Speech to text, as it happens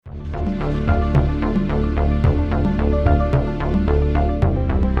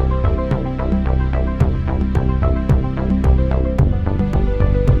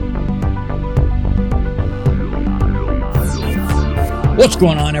What's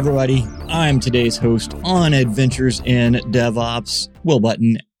going on, everybody? I'm today's host on Adventures in DevOps, Will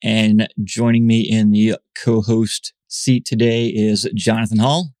Button, and joining me in the co-host seat today is Jonathan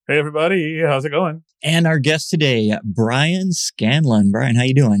Hall. Hey, everybody. How's it going? And our guest today, Brian Scanlon. Brian, how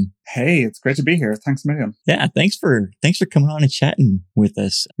you doing? Hey, it's great to be here. Thanks a million. Yeah, thanks for coming on and chatting with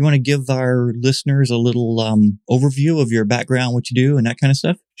us. You want to give our listeners a little overview of your background, what you do, and that kind of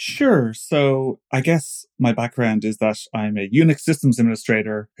stuff? Sure. So I guess my background is that I'm a Unix systems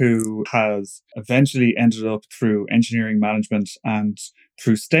administrator who has eventually ended up through engineering management and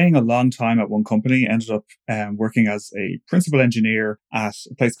through staying a long time at one company, ended up working as a principal engineer at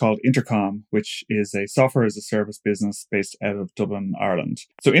a place called Intercom, which is a software as a service business based out of Dublin, Ireland.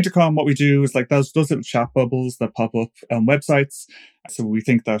 So Intercom, what we do is like those little chat bubbles that pop up on websites. So we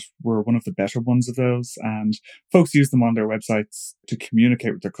think that we're one of the better ones of those, and folks use them on their websites to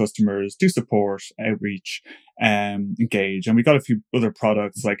communicate with their customers, do support, outreach, engage. And we got a few other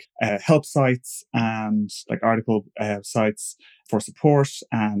products like help sites and like article sites for support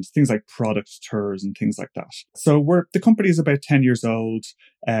and things like product tours and things like that. So the company is about 10 years old,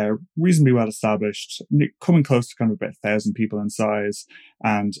 reasonably well established, coming close to kind of about 1,000 people in size.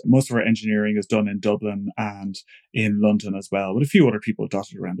 And most of our engineering is done in Dublin and in London as well, with a few other people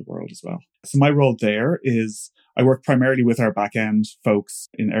dotted around the world as well. So my role there is I work primarily with our back-end folks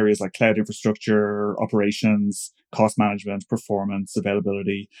in areas like cloud infrastructure, operations, cost management, performance,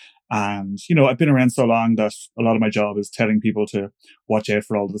 availability. And, you know, I've been around so long that a lot of my job is telling people to watch out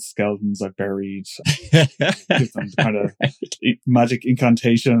for all the skeletons I've buried, give them kind of magic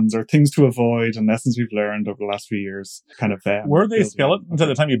incantations or things to avoid and lessons we've learned over the last few years. Kind of were they skeletons at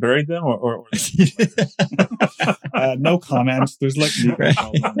the time you buried them, or no comment. There's like legal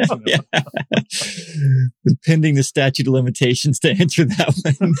problems, you know. Yeah. Pending the statute of limitations to answer that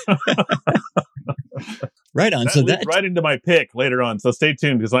one. Right on. So that's right into my pick later on. So stay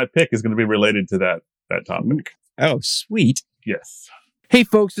tuned because my pick is going to be related to that topic. Oh, sweet. Yes. Hey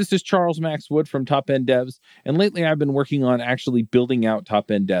folks, this is Charles Max Wood from Top End Devs, and lately I've been working on actually building out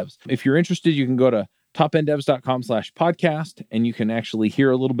Top End Devs. If you're interested, you can go to topenddevs.com/podcast, and you can actually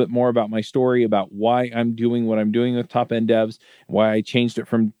hear a little bit more about my story, about why I'm doing what I'm doing with Top End Devs, why I changed it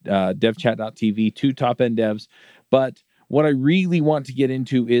from devchat.tv to Top End Devs. But what I really want to get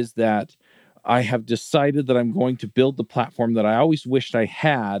into is that I have decided that I'm going to build the platform that I always wished I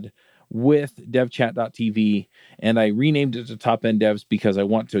had with devchat.tv, and I renamed it to Top End Devs because I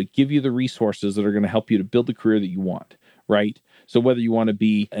want to give you the resources that are going to help you to build the career that you want, right? So whether you want to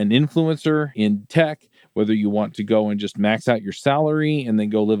be an influencer in tech, whether you want to go and just max out your salary and then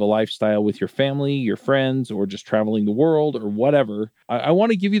go live a lifestyle with your family, your friends, or just traveling the world or whatever, I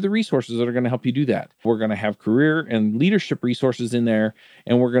want to give you the resources that are going to help you do that. We're going to have career and leadership resources in there,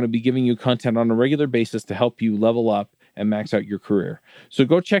 and we're going to be giving you content on a regular basis to help you level up and max out your career. So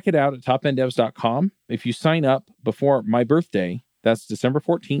go check it out at topenddevs.com. If you sign up before my birthday, that's December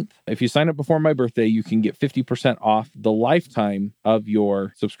 14th. If you sign up before my birthday, you can get 50% off the lifetime of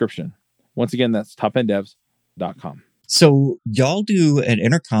your subscription. Once again, that's topenddevs.com. So y'all do at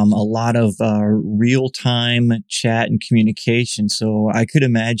Intercom a lot of real-time chat and communication. So I could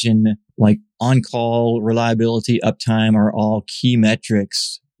imagine like on-call, reliability, uptime are all key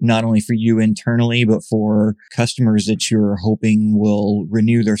metrics, not only for you internally, but for customers that you're hoping will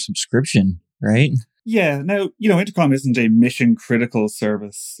renew their subscription, right? Yeah. Now, you know, Intercom isn't a mission critical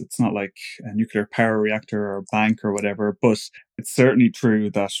service. It's not like a nuclear power reactor or a bank or whatever, but it's certainly true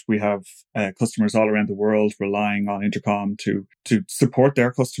that we have customers all around the world relying on Intercom to support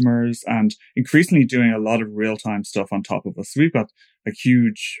their customers and increasingly doing a lot of real time stuff on top of us. So we've got a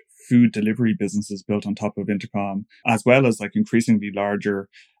huge food delivery businesses built on top of Intercom, as well as like increasingly larger,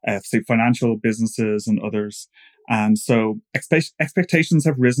 say financial businesses and others. And so expectations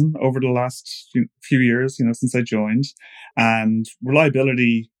have risen over the last few years, you know, since I joined. And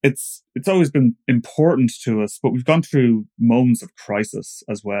reliability, it's always been important to us, but we've gone through moments of crisis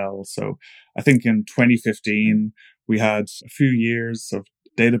as well. So I think in 2015, we had a few years of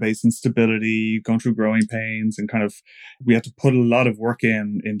database instability, going through growing pains, and kind of we had to put a lot of work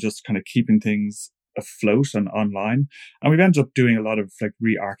in just kind of keeping things afloat and online. And we've ended up doing a lot of like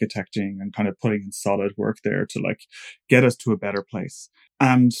re-architecting and kind of putting in solid work there to like get us to a better place.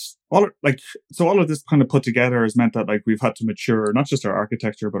 And all of this kind of put together has meant that like we've had to mature not just our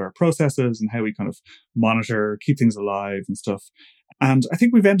architecture, but our processes and how we kind of monitor, keep things alive and stuff. And I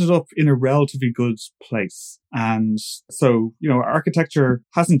think we've ended up in a relatively good place. And so, our architecture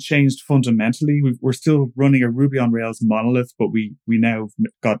hasn't changed fundamentally. We're still running a Ruby on Rails monolith, but we now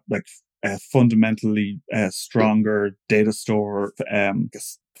got like fundamentally stronger data store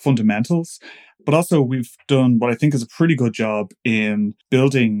fundamentals. But also we've done what I think is a pretty good job in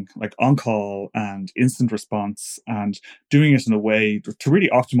building like on-call and instant response and doing it in a way to really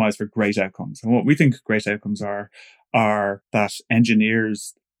optimize for great outcomes. And what we think great outcomes are that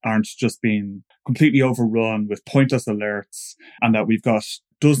engineers aren't just being completely overrun with pointless alerts, and that we've got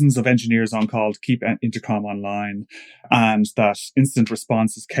dozens of engineers on call to keep intercom online, and that instant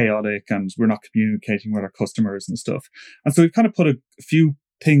response is chaotic and we're not communicating with our customers and stuff. And so we've kind of put a few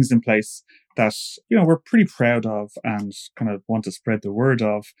things in place that, we're pretty proud of and kind of want to spread the word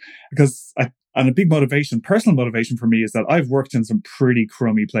of, because and a big personal motivation for me is that I've worked in some pretty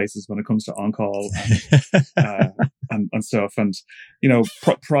crummy places when it comes to on-call and stuff. And,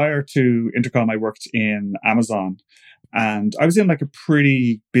 prior to Intercom, I worked in Amazon, and I was in like a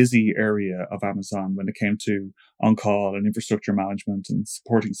pretty busy area of Amazon when it came to on-call and infrastructure management and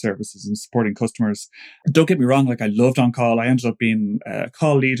supporting services and supporting customers. Don't get me wrong, like I loved on-call. I ended up being a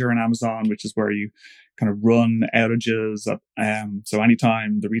call leader in Amazon, which is where you kind of run outages. So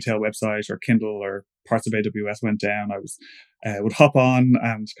anytime the retail website or Kindle or parts of AWS went down, I would hop on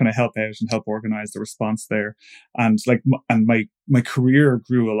and kind of help out and help organize the response there. And my career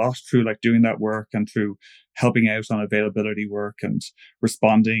grew a lot through like doing that work and through helping out on availability work and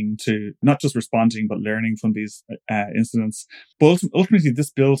not just responding, but learning from these incidents. But ultimately this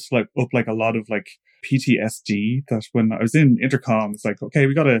built up a lot of like PTSD that when I was in Intercom, it's like, okay,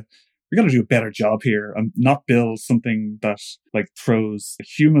 we got to do a better job here and not build something that like throws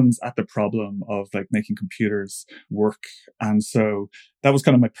humans at the problem of like making computers work. And so that was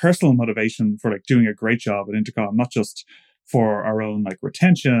kind of my personal motivation for like doing a great job at Intercom, not just for our own like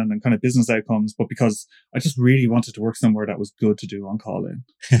retention and kind of business outcomes, but because I just really wanted to work somewhere that was good to do on call in.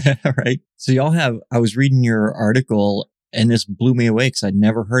 Right. So I was reading your article and this blew me away because I'd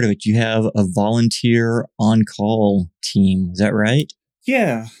never heard of it. You have a volunteer on-call team. Is that right?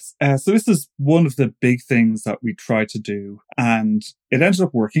 Yeah. So this is one of the big things that we try to do, and it ended up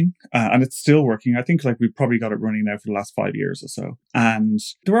working, and it's still working. I think like we've probably got it running now for the last 5 years or so. And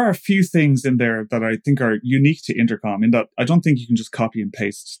there are a few things in there that I think are unique to Intercom in that I don't think you can just copy and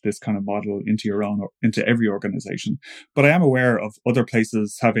paste this kind of model into every organization. But I am aware of other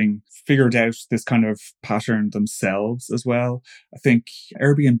places having figured out this kind of pattern themselves as well. I think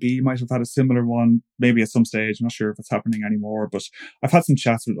Airbnb might have had a similar one, maybe at some stage. I'm not sure if it's happening anymore, but I've had some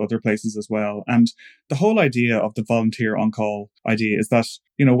chats with other places as well. And the whole idea of the volunteer on-call idea is that,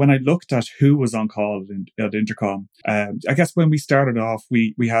 when I looked at who was on call at Intercom, I guess when we started off,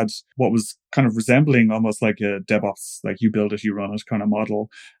 we had what was kind of resembling almost like a DevOps, like you build it, you run it kind of model.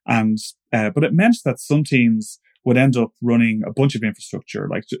 And, but it meant that some teams would end up running a bunch of infrastructure.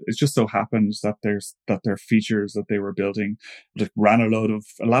 Like it just so happens that their features that they were building like ran a load of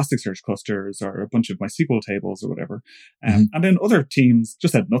Elasticsearch clusters or a bunch of MySQL tables or whatever. And then other teams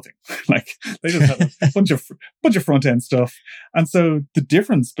just had nothing. Like they just had a bunch of front end stuff. And so the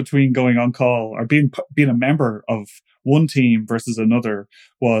difference between going on call or being a member of one team versus another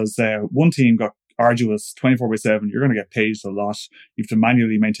was one team got arduous 24/7. You're going to get paged a lot. You have to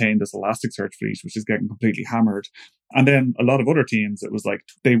manually maintain this Elasticsearch fleet, which is getting completely hammered. And then a lot of other teams, it was like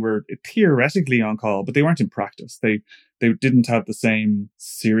they were theoretically on call, but they weren't in practice. They didn't have the same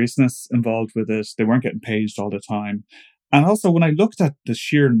seriousness involved with it. They weren't getting paged all the time. And also, when I looked at the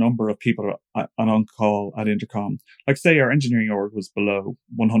sheer number of people on call at Intercom, like say our engineering org was below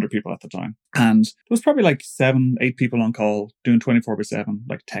 100 people at the time. And there was probably like 7-8 people on call doing 24/7,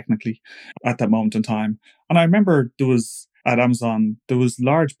 like technically at that moment in time. And I remember at Amazon, there was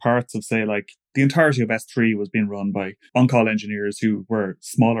large parts of say like the entirety of S3 was being run by on-call engineers who were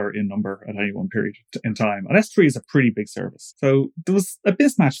smaller in number at any one period in time. And S3 is a pretty big service. So there was a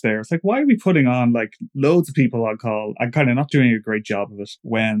mismatch there. It's like, why are we putting on like loads of people on call and kind of not doing a great job of it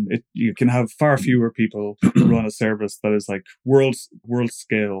when you can have far fewer people run a service that is like world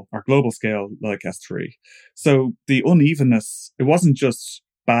scale or global scale like S3. So the unevenness, it wasn't just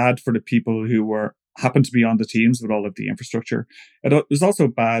bad for the people who happened to be on the teams with all of the infrastructure. It was also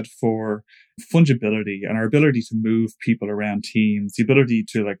bad for fungibility and our ability to move people around teams, the ability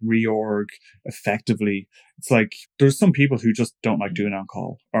to like reorg effectively. It's like there's some people who just don't like doing on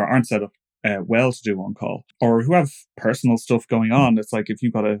call or aren't set up well to do on call, or who have personal stuff going on. It's like if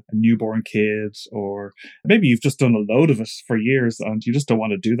you've got a newborn kid, or maybe you've just done a load of it for years and you just don't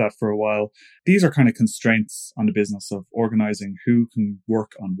want to do that for a while. These are kind of constraints on the business of organizing who can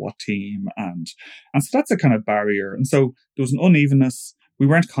work on what team. And so that's a kind of barrier. And so there was an unevenness. We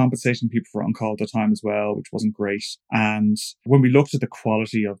weren't compensating people for on-call at the time as well, which wasn't great. And when we looked at the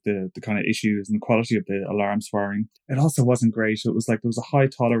quality of the kind of issues and the quality of the alarms firing, it also wasn't great. It was like there was a high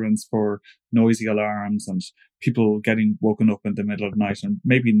tolerance for noisy alarms and people getting woken up in the middle of the night, and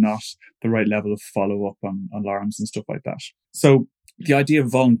maybe not the right level of follow-up on alarms and stuff like that. So the idea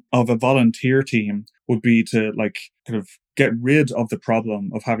of a volunteer team would be to like kind of get rid of the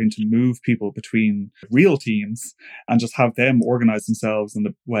problem of having to move people between real teams and just have them organize themselves in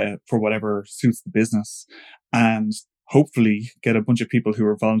the way for whatever suits the business, and hopefully get a bunch of people who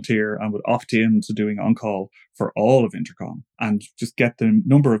are volunteer and would opt in to doing on-call for all of Intercom, and just get the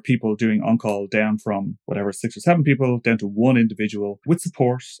number of people doing on-call down from whatever 6 or 7 people down to 1 individual with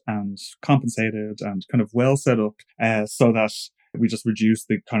support and compensated and kind of well set up, so that we just reduce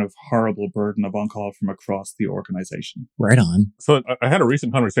the kind of horrible burden of on-call from across the organization. Right on. So I had a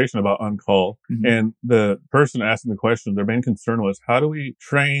recent conversation about on-call, and the person asking the question, their main concern was, how do we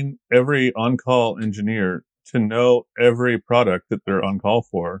train every on-call engineer to know every product that they're on call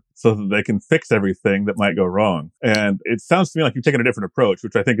for so that they can fix everything that might go wrong? And it sounds to me like you've taken a different approach,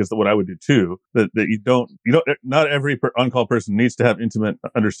 which I think is what I would do too, that you don't, not every on-call person needs to have intimate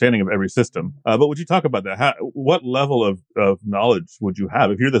understanding of every system. But would you talk about that? What level of knowledge would you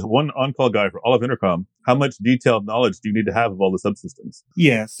have? If you're this one on-call guy for all of Intercom, how much detailed knowledge do you need to have of all the subsystems?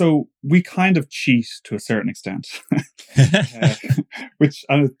 Yeah, so we kind of cheat to a certain extent, which,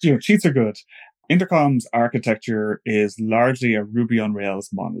 cheats are good. Intercom's architecture is largely a Ruby on Rails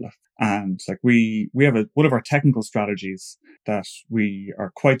monolith. And like we have one of our technical strategies that we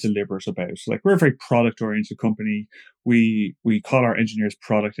are quite deliberate about. Like we're a very product oriented company. We call our engineers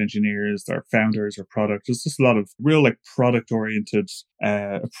product engineers. Our founders are product. There's just a lot of real like product oriented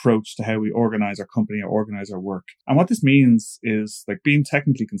approach to how we organize our company or organize our work. And what this means is like being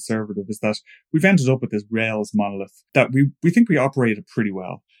technically conservative is that we've ended up with this Rails monolith that we think we operated pretty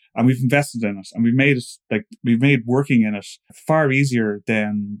well. And we've invested in it, and we've made working in it far easier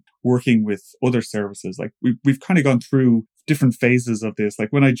than working with other services. Like we've kind of gone through different phases of this. Like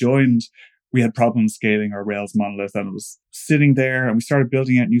when I joined, we had problems scaling our Rails monolith, and it was sitting there, and we started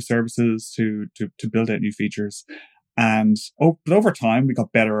building out new services to build out new features. And but over time, we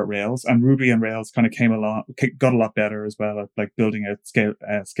got better at Rails, and Ruby and Rails kind of got a lot better as well at like building out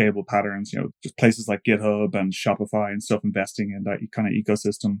scalable patterns, just places like GitHub and Shopify and stuff, investing in that kind of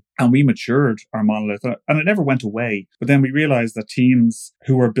ecosystem. And we matured our monolith, and it never went away. But then we realized that teams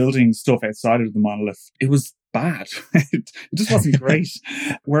who were building stuff outside of the monolith, it was bad. It just wasn't great.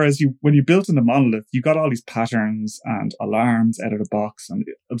 Whereas when you built in the monolith, you got all these patterns and alarms out of the box and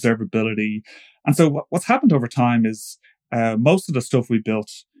observability. And so what's happened over time is most of the stuff we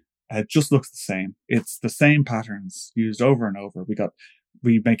built just looks the same. It's the same patterns used over and over.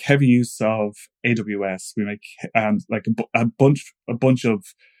 We make heavy use of AWS. We make like a bunch of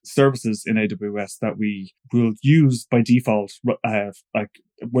services in AWS that we will use by default, like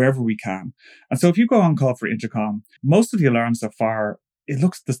wherever we can. And so if you go on call for Intercom, most of the alarms that fire,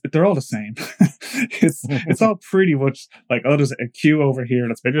 they're all the same. It's all pretty much like, oh, there's a queue over here.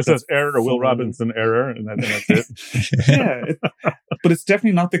 It just says error or Will Robinson error, and that's it. Yeah. But it's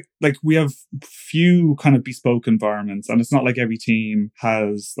definitely not we have few kind of bespoke environments, and it's not like every team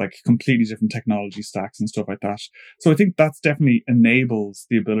has like completely different technology stacks and stuff like that. So I think that's definitely enables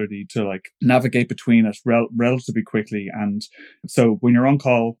the ability to like navigate between it relatively quickly. And so when you're on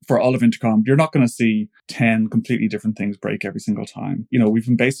call for all of Intercom, you're not going to see 10 completely different things break every single time. We've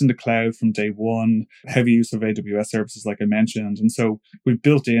been based in the cloud from day one, heavy use of AWS services, like I mentioned. And so we've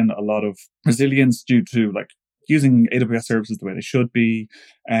built in a lot of resilience due to like using AWS services the way they should be,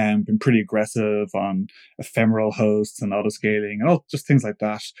 and been pretty aggressive on ephemeral hosts and auto-scaling and all just things like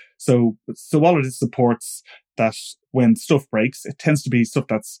that. So all of this supports that when stuff breaks, it tends to be stuff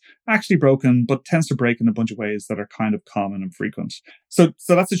that's actually broken, but tends to break in a bunch of ways that are kind of common and frequent. So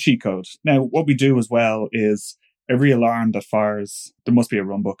that's a cheat code. Now, what we do as well is every alarm that fires, there must be a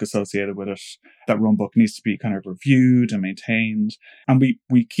runbook associated with it. That runbook needs to be kind of reviewed and maintained. And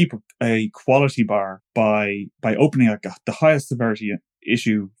we keep a quality bar by opening the highest severity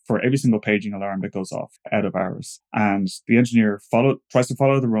issue for every single paging alarm that goes off out of hours. And the engineer tries to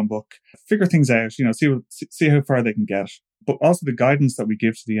follow the runbook, figure things out, see how far they can get. But also the guidance that we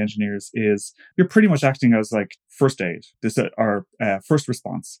give to the engineers is you're pretty much acting as like first aid. This is our first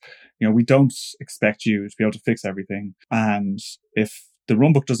response. We don't expect you to be able to fix everything. And if the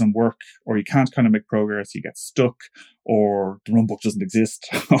runbook doesn't work, or you can't kind of make progress, you get stuck, or the runbook doesn't exist,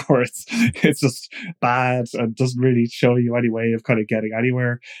 or it's just bad and doesn't really show you any way of kind of getting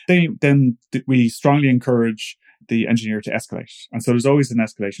anywhere, then we strongly encourage the engineer to escalate. And so there's always an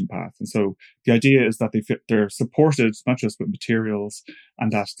escalation path. And so the idea is that they're supported not just with materials,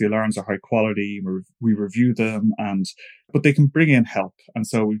 and that the alarms are high quality. We review them, but they can bring in help. And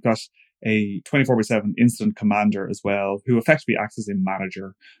so we've got a 24/7 incident commander as well, who effectively acts as a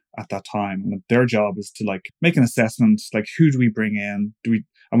manager at that time. And their job is to like make an assessment, like who do we bring in?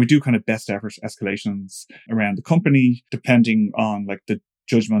 And we do kind of best effort escalations around the company, depending on like the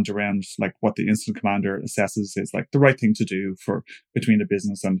judgment around like what the incident commander assesses is like the right thing to do for between the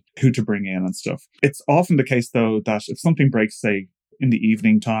business and who to bring in and stuff. It's often the case though that if something breaks, say in the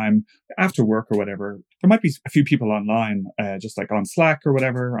evening time after work or whatever, there might be a few people online, just like on Slack or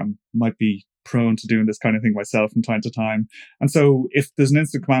whatever. I might be prone to doing this kind of thing myself from time to time. And so if there's an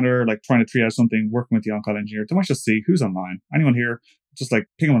incident commander like trying to triage something, working with the on-call engineer, they might just see who's online. Anyone here? Just like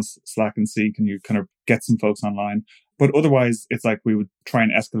ping them on Slack and see, can you kind of get some folks online? But otherwise, it's like we would try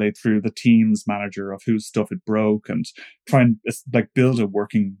and escalate through the team's manager of whose stuff it broke and try and like build a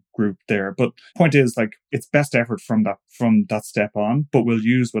working group there. But point is, like, it's best effort from that step on, but we'll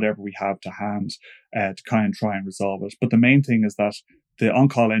use whatever we have to hand to kind of try and resolve it. But the main thing is that the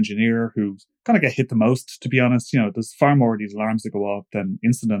on-call engineer who kind of get hit the most, to be honest, there's far more of these alarms that go off than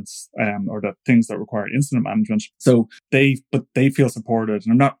incidents, or the things that require incident management. So they feel supported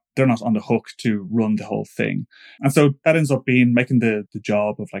and they're not on the hook to run the whole thing. And so that ends up being making the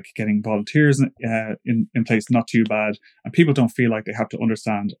job of like getting volunteers in place not too bad. And people don't feel like they have to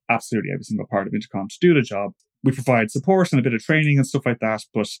understand absolutely every single part of Intercom to do the job. We provide support and a bit of training and stuff like that,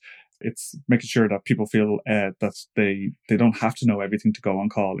 but it's making sure that people feel that they don't have to know everything to go on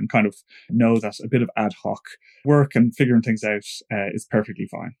call, and kind of know that a bit of ad hoc work and figuring things out is perfectly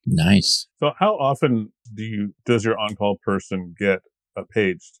fine. Nice. So how often does your on-call person get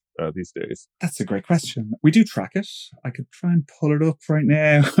paged these days? That's a great question. We do track it. I could try and pull it up right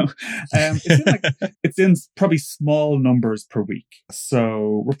now. It's in probably small numbers per week.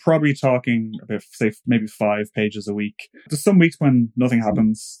 So we're probably talking about, say, maybe 5 pages a week. There's some weeks when nothing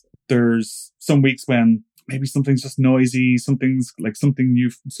happens. There's some weeks when maybe something's just noisy, some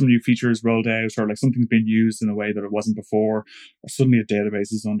new features rolled out, or like something's been used in a way that it wasn't before, or suddenly a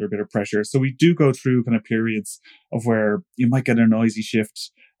database is under a bit of pressure. So we do go through kind of periods of where you might get a noisy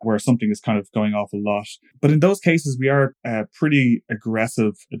shift where something is kind of going off a lot. But in those cases, we are pretty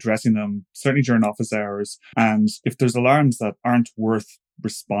aggressive addressing them, certainly during office hours. And if there's alarms that aren't worth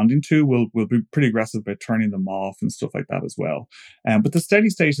responding to, we'll be pretty aggressive about turning them off and stuff like that as well. But the steady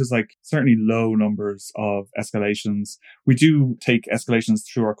state is like certainly low numbers of escalations. We do take escalations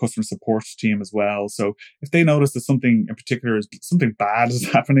through our customer support team as well. So if they notice that something in particular something bad is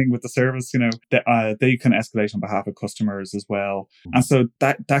happening with the service, they can escalate on behalf of customers as well. And so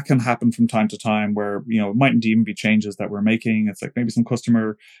that can happen from time to time where, it mightn't even be changes that we're making. It's like maybe some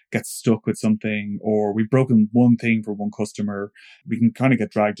customer gets stuck with something, or we've broken one thing for one customer. We can kind of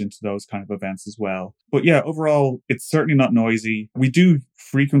get dragged into those kind of events as well. But yeah, overall, it's certainly not noisy. We do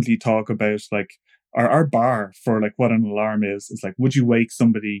frequently talk about like our bar for like what an alarm is like, would you wake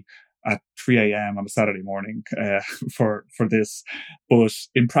somebody at 3 a.m. on a Saturday morning for this? But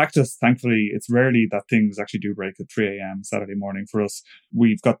in practice, thankfully, it's rarely that things actually do break at 3 a.m. Saturday morning for us.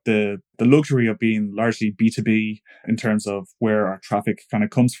 We've got the luxury of being largely B2B in terms of where our traffic kind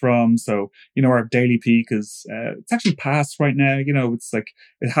of comes from. So, our daily peak is, it's actually past right now. It's like,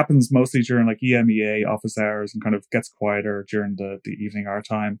 it happens mostly during like EMEA office hours and kind of gets quieter during the evening hour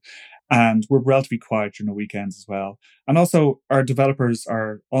time. And we're relatively quiet during the weekends as well. And also our developers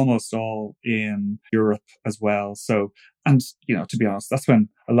are almost all in Europe as well. So, and, to be honest, that's when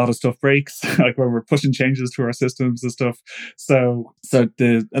a lot of stuff breaks, like where we're pushing changes to our systems and stuff. So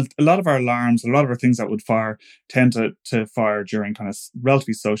a lot of our alarms, a lot of our things that would fire tend to fire during kind of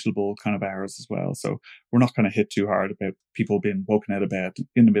relatively sociable kind of hours as well. So we're not kind of hit too hard about people being woken out of bed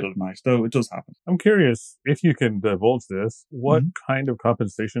in the middle of the night, though it does happen. I'm curious if you can divulge this. What kind of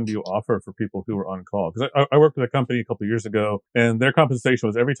compensation do you offer for people who are on call? Because I worked with a company a couple of years ago, and their compensation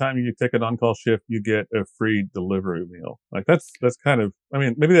was every time you take an on-call shift, you get a free delivery meal. Like that's kind of, I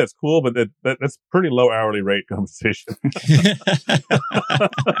mean, maybe that's cool, but that's pretty low hourly rate compensation.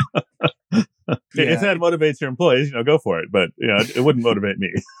 If that motivates your employees, go for it. But it wouldn't motivate me.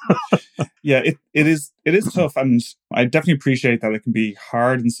 Yeah, it is tough, and I definitely appreciate that it can be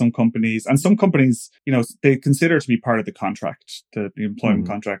hard in some companies, and some companies, they consider it to be part of the contract, the employment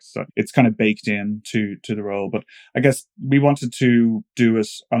contract. So it's kind of baked in to the role. But I guess we wanted to do it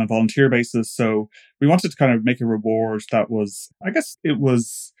on a volunteer basis, so we wanted to kind of make a reward that was, I guess, it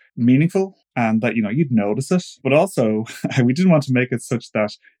was meaningful and that you'd notice it, but also we didn't want to make it such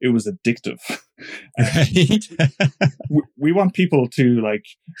that it was addictive. Right. We want people to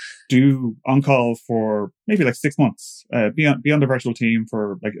do on call for maybe 6 months, be on the virtual team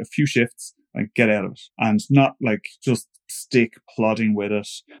for a few shifts, get out of it, and not just stick plodding with it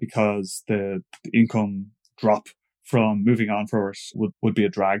because the income drop from moving on for it would be a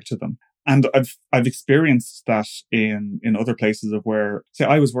drag to them. And I've experienced that in other places of where, say,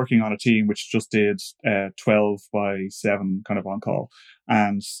 I was working on a team which just did 12/7 kind of on call,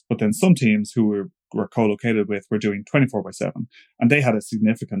 but then some teams who were co-located with were doing 24/7, and they had a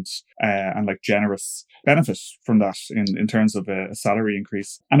significant and generous benefit from that in terms of a salary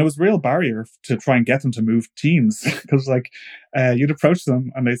increase. And it was a real barrier to try and get them to move teams because you'd approach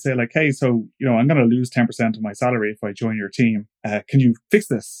them and they'd say hey, so I'm going to lose 10% of my salary if I join your team. Can you fix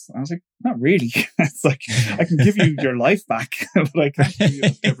this? And I was like, not really. It's I can give you your life back, but I can't give you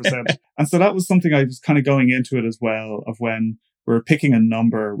 10%. And so that was something I was kind of going into it as well, of when we were picking a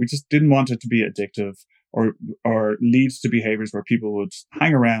number, we just didn't want it to be addictive or lead to behaviors where people would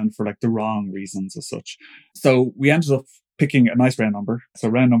hang around for the wrong reasons as such. So we ended up picking a nice round number. So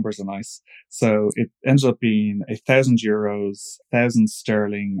round numbers are nice. So it ended up being €1,000, 1,000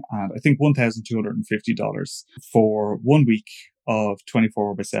 sterling, and I think $1,250 for 1 week of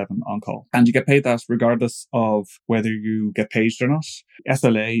 24/7 on call. And you get paid that regardless of whether you get paged or not.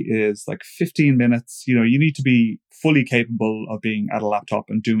 SLA is 15 minutes. You need to be fully capable of being at a laptop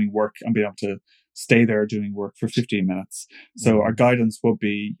and doing work and be able to stay there doing work for 15 minutes. So our guidance would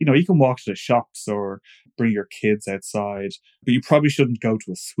be, you can walk to the shops or bring your kids outside, but you probably shouldn't go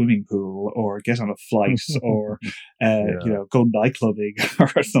to a swimming pool or get on a flight or, go nightclubbing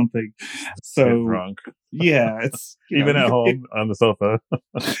or something. So get drunk. Yeah, it's even at home on the sofa.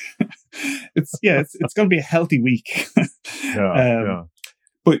 it's going to be a healthy week. Yeah.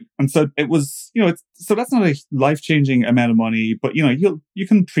 And so it was, so that's not a life-changing amount of money, but you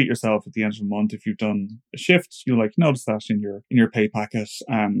can treat yourself at the end of the month if you've done a shift. You'll notice that in your pay packet,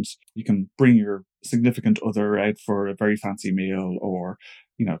 and you can bring your significant other out for a very fancy meal or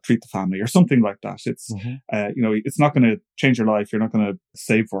treat the family or something like that. It's it's not going to change your life. You're not going to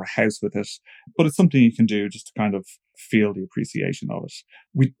save for a house with it, but it's something you can do just to kind of feel the appreciation of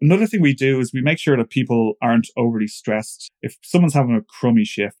it. Another thing we do is we make sure that people aren't overly stressed. If someone's having a crummy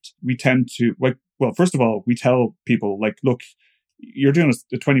shift, we tend to first of all, we tell people look, you're doing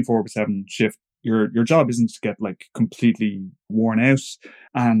a 24/7 shift. Your job isn't to get completely worn out.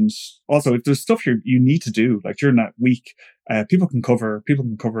 And also, if there's stuff you need to do during that week, people can cover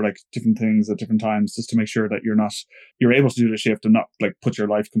different things at different times just to make sure that you're able to do the shift and not put your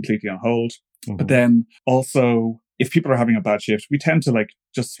life completely on hold. Mm-hmm. But then also, if people are having a bad shift, we tend to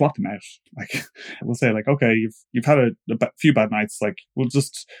just swap them out. We'll say okay, you've had a few bad nights. We'll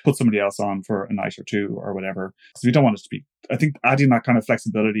just put somebody else on for a night or two or whatever. Because we don't want it to be, I think adding that kind of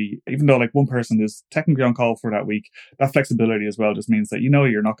flexibility, even though one person is technically on call for that week, that flexibility as well just means that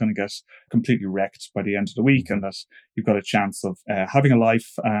you're not going to get completely wrecked by the end of the week, and that you've got a chance of having a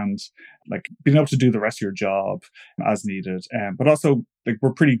life and being able to do the rest of your job as needed. But also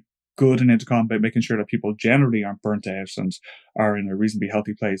we're pretty good in Intercom by making sure that people generally aren't burnt out and are in a reasonably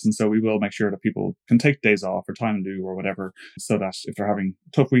healthy place. And so we will make sure that people can take days off or time and do or whatever, so that if they're having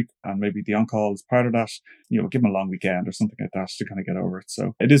a tough week and maybe the on-call is part of that, give them a long weekend or something like that to kind of get over it.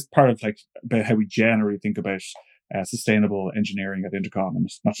 So it is part of about how we generally think about sustainable engineering at Intercom, and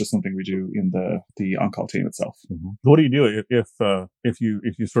it's not just something we do in the on-call team itself. Mm-hmm. What do you do if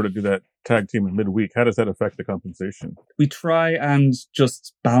you sort of do that tag team in midweek? How does that affect the compensation? We try and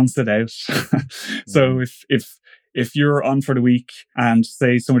just balance it out. So if you're on for the week and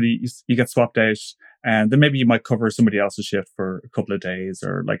say you get swapped out, and then maybe you might cover somebody else's shift for a couple of days,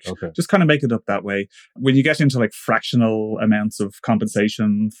 or just kind of make it up that way. When you get into fractional amounts of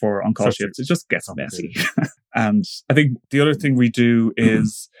compensation for on-call shifts, it just gets messy. And I think the other thing we do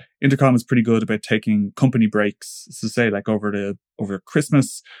is Intercom is pretty good about taking company breaks. So say like over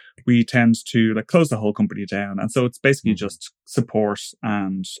Christmas, we tend to like close the whole company down. And so it's basically just support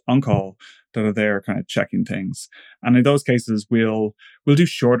and on-call that are there kind of checking things. And in those cases, we'll do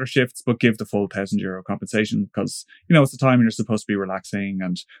shorter shifts, but give the full €1,000 compensation because, it's the time when you're supposed to be relaxing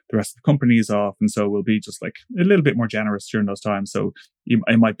and the rest of the company is off. And so we'll be just like a little bit more generous during those times. So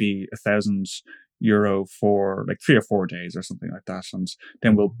it might be €1,000 for like 3 or 4 days or something like that. And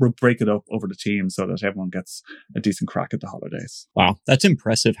then we'll break it up over the team so that everyone gets a decent crack at the holidays. Wow. That's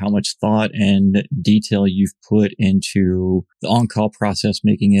impressive how much thought and detail you've put into the on-call process,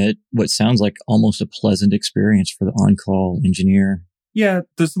 making it what sounds like almost a pleasant experience for the on-call engineer. Yeah,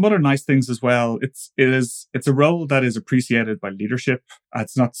 there's some other nice things as well. It's a role that is appreciated by leadership.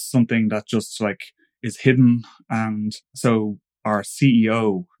 It's not something that just like is hidden. And so our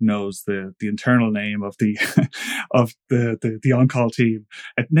CEO knows the internal name of the of the on-call team.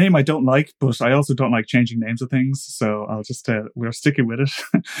 A name I don't like, but I also don't like changing names of things. So I'll just we're sticking with it.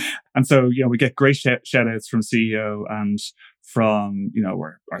 And so we get great shout outs from CEO and from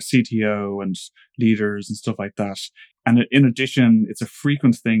our CTO and leaders and stuff like that. And in addition, it's a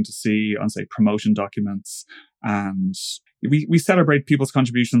frequent thing to see on, say, promotion documents. And we celebrate people's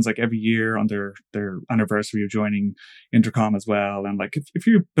contributions like every year on their anniversary of joining Intercom as well. And like if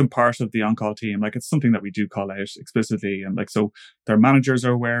you've been part of the on-call team, like it's something that we do call out explicitly. And like so their managers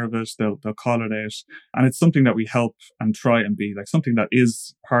are aware of it, they'll call it out. And it's something that we help and try and be like something that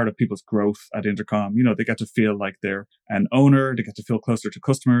is part of people's growth at Intercom. They get to feel like they're an owner, they get to feel closer to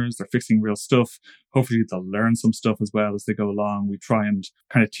customers, they're fixing real stuff. Hopefully they'll learn some stuff as well as they go along. We try and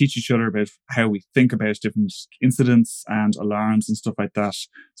kind of teach each other about how we think about different incidents and alarms and stuff like that.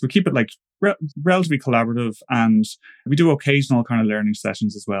 So we keep it like relatively collaborative, and we do occasional kind of learning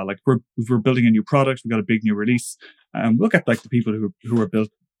sessions as well. Like if we're building a new product, we've got a big new release, we'll get like the people who are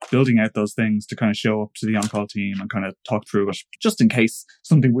building out those things to kind of show up to the on-call team and kind of talk through it just in case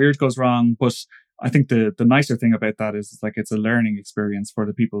something weird goes wrong. But I think the nicer thing about that is it's a learning experience for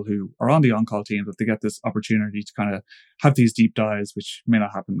the people who are on the on-call team, that they get this opportunity to kind of have these deep dives, which may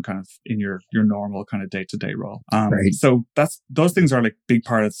not happen kind of in your normal kind of day-to-day role. Right. So those things are like big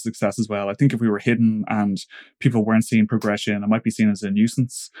part of the success as well. I think if we were hidden and people weren't seeing progression, it might be seen as a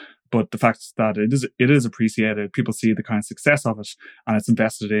nuisance. But the fact that it is appreciated, people see the kind of success of it and it's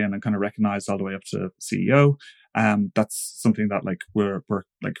invested in and kind of recognized all the way up to CEO. That's something that like we're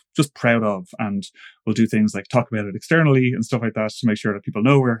like just proud of, and we'll do things like talk about it externally and stuff like that to make sure that people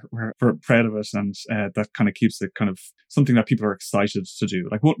know we're proud of it, and that kind of keeps it kind of something that people are excited to do.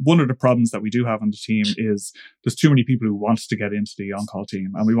 Like one of the problems that we do have on the team is there's too many people who want to get into the on-call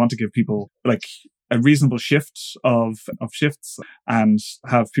team, and we want to give people like a reasonable shift of shifts and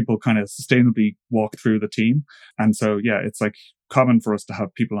have people kind of sustainably walk through the team. And so, it's like common for us to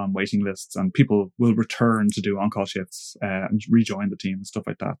have people on waiting lists, and people will return to do on-call shifts and rejoin the team and stuff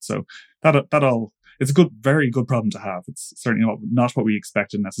like that. So that all, it's a very good problem to have. It's certainly not what we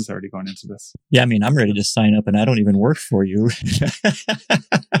expected necessarily going into this. Yeah, I mean, I'm ready to sign up and I don't even work for you.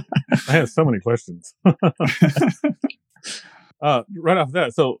 I have so many questions. Right off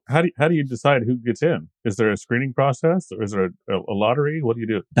that, so how do you decide who gets in? Is there a screening process, or is there a lottery? What do you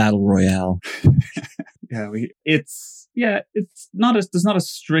do? Battle Royale. There's not a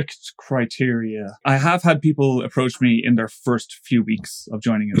strict criteria. I have had people approach me in their first few weeks of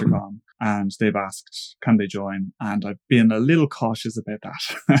joining Intercom, and they've asked, can they join? And I've been a little cautious about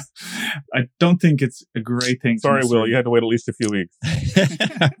that. I don't think it's a great thing. Sorry, Will, you had to wait at least a few weeks.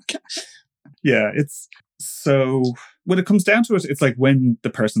 Yeah, so when it comes down to it, it's like when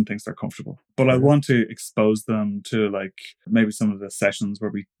the person thinks they're comfortable. But I want to expose them to like maybe some of the sessions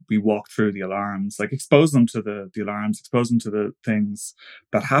where we walk through the alarms, like expose them to the alarms, expose them to the things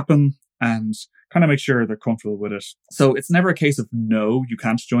that happen, and kind of make sure they're comfortable with it. So it's never a case of no, you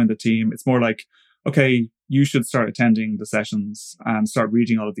can't join the team. It's more like, okay, you should start attending the sessions and start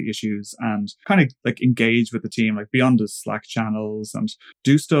reading all of the issues and kind of like engage with the team, like beyond the Slack channels, and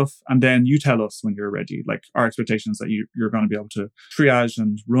do stuff. And then you tell us when you're ready. Like our expectation is that you're going to be able to triage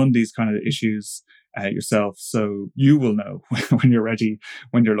and run these kind of issues yourself. So you will know when you're ready,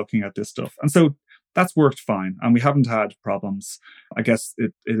 when you're looking at this stuff. And so that's worked fine. And we haven't had problems. I guess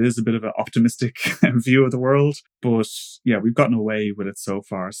it is a bit of an optimistic view of the world, but we've gotten away with it so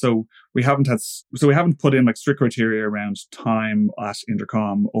far. So we haven't put in like strict criteria around time at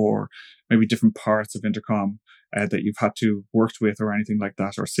Intercom, or maybe different parts of Intercom that you've had to work with or anything like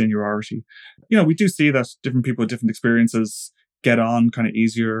that, or seniority. We do see that different people with different experiences get on kind of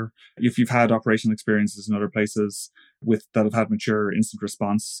easier if you've had operational experiences in other places. that have had mature incident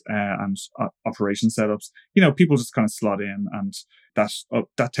response and operation setups, people just kind of slot in, and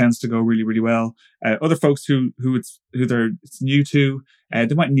that tends to go really, really well. Other folks who it's new to,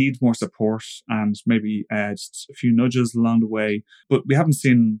 they might need more support and maybe just a few nudges along the way. But we haven't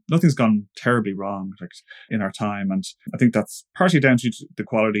seen, nothing's gone terribly wrong in our time. And I think that's partly down to the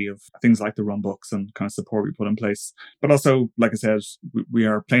quality of things like the run books and kind of support we put in place. But also, like I said, we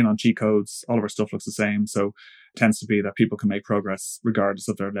are playing on cheat codes. All of our stuff looks the same. So it tends to be that people can make progress regardless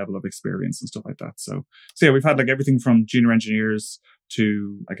of their level of experience and stuff like that. So yeah, we've had everything from junior engineers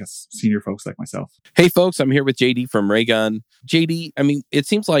to, I guess, senior folks like myself. Hey, folks, I'm here with JD from Raygun. JD, I mean, it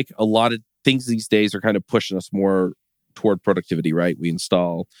seems like a lot of things these days are kind of pushing us more toward productivity, right? We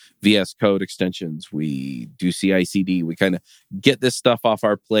install VS Code extensions. We do CI/CD. We kind of get this stuff off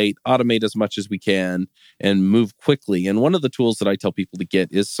our plate, automate as much as we can, and move quickly. And one of the tools that I tell people to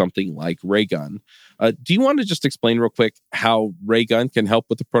get is something like Raygun. Do you want to just explain real quick how Raygun can help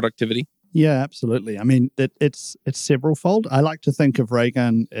with the productivity? Yeah, absolutely. I mean, it's several-fold. I like to think of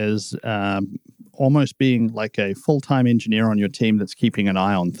Raygun as almost being like a full-time engineer on your team that's keeping an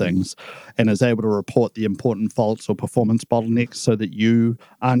eye on things and is able to report the important faults or performance bottlenecks so that you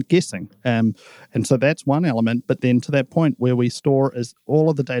aren't guessing. And so that's one element. But then to that point where we store is all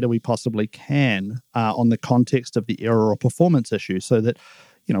of the data we possibly can on the context of the error or performance issue, so that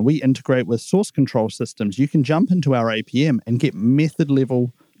we integrate with source control systems. You can jump into our APM and get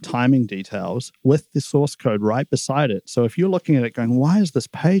method-level timing details with the source code right beside it. So if you're looking at it going, why is this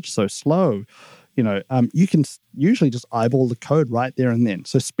page so slow? You can usually just eyeball the code right there and then.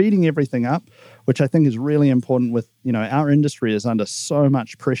 So speeding everything up, which I think is really important with, our industry is under so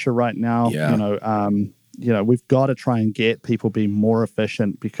much pressure right now. Yeah. We've got to try and get people being more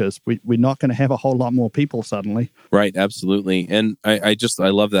efficient because we're not going to have a whole lot more people suddenly. Right, absolutely. And I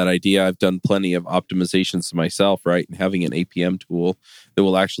love that idea. I've done plenty of optimizations myself, right? And having an APM tool that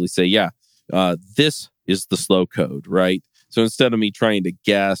will actually say, this is the slow code, right? So instead of me trying to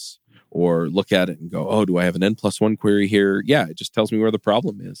guess or look at it and go, oh, do I have an N+1 query here? Yeah, it just tells me where the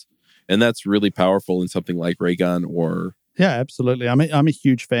problem is. And that's really powerful in something like Raygun or... Yeah, absolutely. I'm a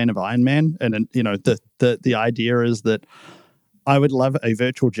huge fan of Iron Man, and the idea is that I would love a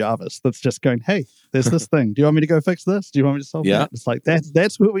virtual Jarvis that's just going, hey, there's this thing. Do you want me to go fix this? Do you want me to solve that? It's like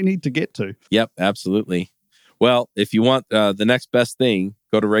that's what we need to get to. Yep, absolutely. Well, if you want the next best thing,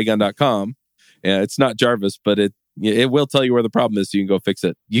 go to raygun.com. It's not Jarvis, but it will tell you where the problem is, so you can go fix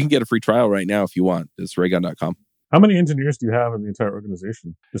it. You can get a free trial right now if you want. It's raygun.com. How many engineers do you have in the entire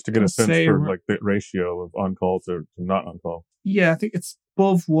organization? Just to get a sense for the ratio of on-call to not on-call. Yeah, I think it's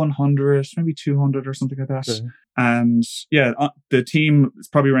above 100, maybe 200 or something like that. Okay. And the team is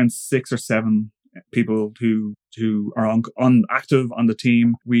probably around 6 or 7 people who are on active on the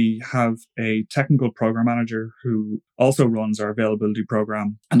team. We have a technical program manager who also runs our availability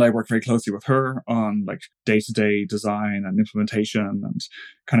program, and I work very closely with her on day-to-day design and implementation and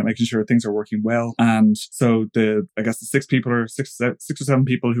kind of making sure things are working well. And so the 6 or 7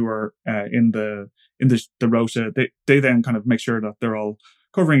 people who are in the rota, they then kind of make sure that they're all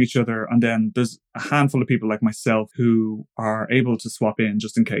covering each other. And then there's a handful of people like myself who are able to swap in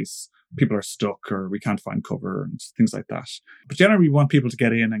just in case people are stuck or we can't find cover and things like that. But generally, we want people to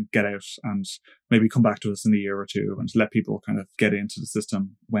get in and get out and maybe come back to us in a year or two and let people kind of get into the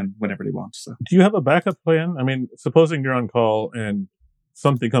system whenever they want. So, do you have a backup plan? I mean, supposing you're on call and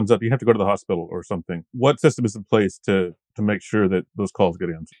something comes up, you have to go to the hospital or something. What system is in place to make sure that those calls get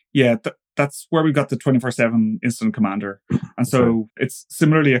answered? Yeah, that's where we've got the 24/7 incident commander. And so it's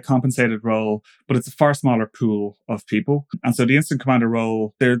similarly a compensated role, but it's a far smaller pool of people. And so the incident commander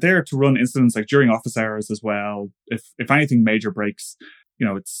role, they're there to run incidents during office hours as well. If anything major breaks,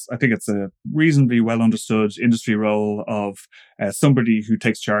 I think it's a reasonably well understood industry role of somebody who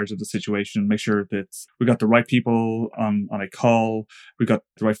takes charge of the situation, make sure that we got the right people on a call, we got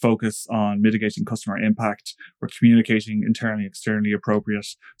the right focus on mitigating customer impact, we're communicating internally, externally appropriate.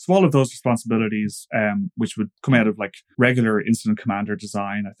 So all of those responsibilities, which would come out of regular incident commander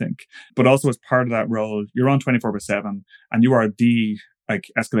design, I think. But also as part of that role, you're on 24/7 and you are the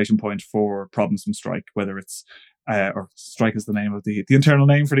escalation point for problems from strike, whether it's or strike is the name of the internal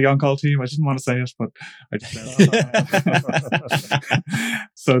name for the on-call team. I didn't want to say it, but I just said it.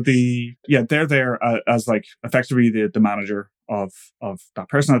 So they're there as effectively the manager of that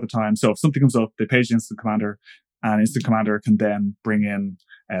person at the time. So if something comes up, they page the incident commander, and incident commander can then bring in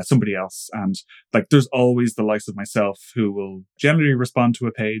somebody else. And there's always the likes of myself who will generally respond to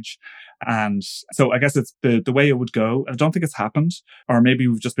a page. And so I guess it's the way it would go. I don't think it's happened, or maybe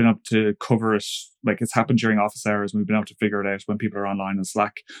we've just been able to cover it. Like it's happened during office hours and we've been able to figure it out when people are online in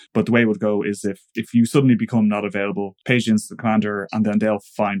Slack. But the way it would go is if you suddenly become not available, page the incident commander and then they'll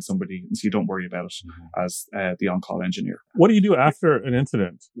find somebody, and so you don't worry about it as the on-call engineer. What do you do after an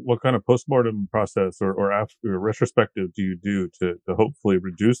incident? What kind of postmortem process or after retrospective do you do to hopefully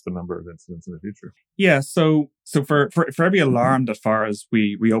reduce the number of incidents in the future? Yeah, so for every alarm that fires,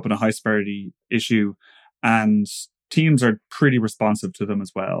 we open a high severity issue, and teams are pretty responsive to them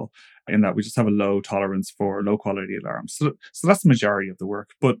as well, in that we just have a low tolerance for low quality alarms. So that's the majority of the work.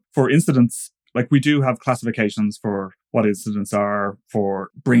 But for incidents, like we do have classifications for what incidents are,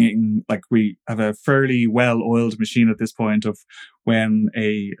 for bringing, like we have a fairly well-oiled machine at this point of when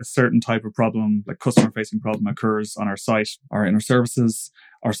a certain type of problem, like customer-facing problem occurs on our site or in our services,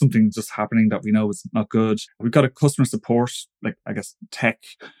 or something just happening that we know is not good. We've got a customer support, like I guess tech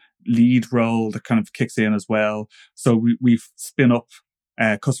lead role that kind of kicks in as well. So we spin up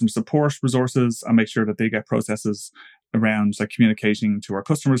customer support resources and make sure that they get processes around like communicating to our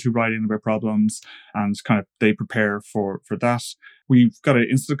customers who write in about problems, and kind of they prepare for that. We've got an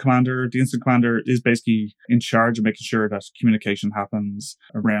incident commander. The incident commander is basically in charge of making sure that communication happens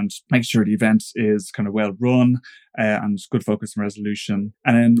around making sure the event is kind of well run and good focus and resolution.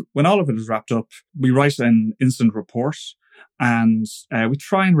 And then when all of it is wrapped up, we write an incident report. And we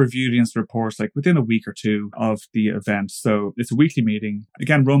try and review the incident reports like within a week or two of the event. So it's a weekly meeting,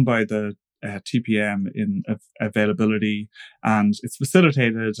 again, run by the TPM in availability, and it's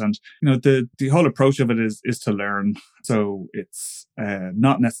facilitated. And, you know, the whole approach of it is to learn. So it's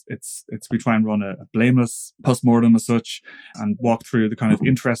we try and run a blameless postmortem as such and walk through the kind of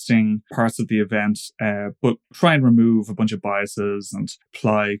interesting parts of the event, but try and remove a bunch of biases and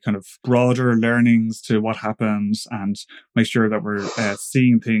apply kind of broader learnings to what happened, and make sure that we're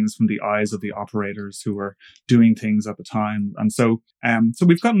seeing things from the eyes of the operators who are doing things at the time. And so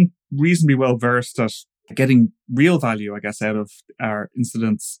we've gotten reasonably well versed at getting real value, I guess, out of our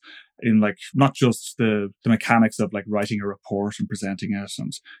incidents in like not just the mechanics of like writing a report and presenting it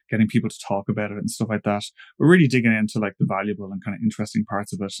and getting people to talk about it and stuff like that. We're really digging into like the valuable and kind of interesting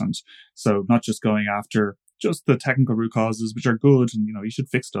parts of it. And so not just going after just the technical root causes, which are good, and you know, you should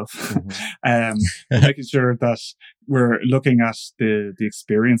fix stuff. Making sure that we're looking at the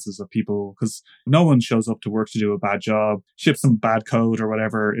experiences of people, because no one shows up to work to do a bad job, ship some bad code or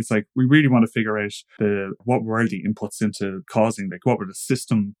whatever. It's like we really want to figure out what were the inputs into causing, like what were the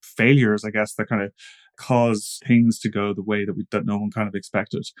system failures, I guess, that kind of cause things to go the way that no one kind of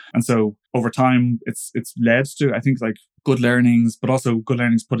expected. And so over time, it's led to, I think, like good learnings, but also good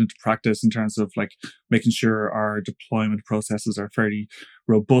learnings put into practice in terms of like making sure our deployment processes are fairly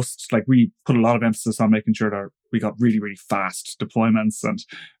robust. Like we put a lot of emphasis on making sure that we got really, really fast deployments, and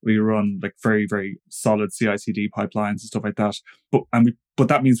we run like very, very solid CI/CD pipelines and stuff like that. But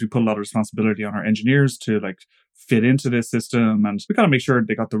that means we put a lot of responsibility on our engineers to like fit into this system, and we got to make sure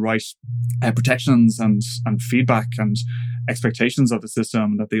they got the right protections and feedback and expectations of the system,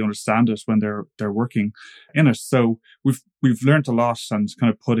 and that they understand it when they're working in it. So we've learned a lot and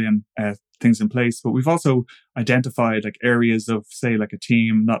kind of put in things in place, but we've also identified like areas of, say, like a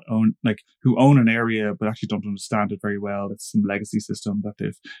team who own an area but actually don't understand it very well. It's some legacy system that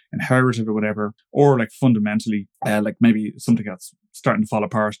they've inherited or whatever, or like fundamentally like maybe something that's starting to fall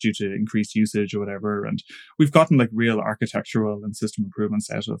apart due to increased usage or whatever. And we've gotten like real architectural and system improvements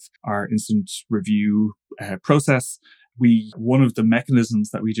out of our incident review process. One of the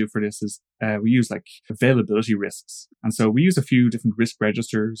mechanisms that we do for this is we use like availability risks. And so we use a few different risk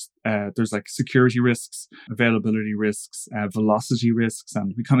registers. There's like security risks, availability risks, velocity risks,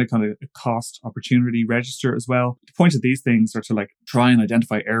 and we kind of a cost opportunity register as well. The point of these things are to like try and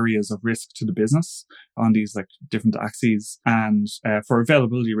identify areas of risk to the business on these like different axes. And for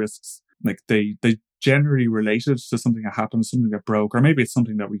availability risks, like they generally related to something that happened, something that broke, or maybe it's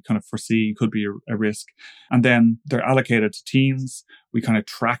something that we kind of foresee could be a risk. And then they're allocated to teams. We kind of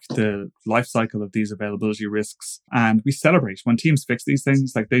track the life cycle of these availability risks, and we celebrate when teams fix these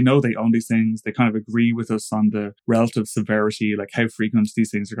things. Like they know they own these things. They kind of agree with us on the relative severity, like how frequent these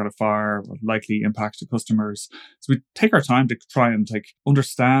things are going to fire, what likely impact to customers. So we take our time to try and like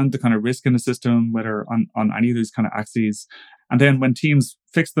understand the kind of risk in the system, whether on any of these kind of axes. And then when teams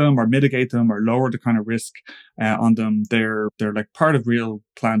fix them or mitigate them or lower the kind of risk on them, they're like part of real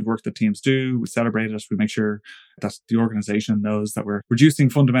planned work that teams do. We celebrate it. We make sure that the organization knows that we're reducing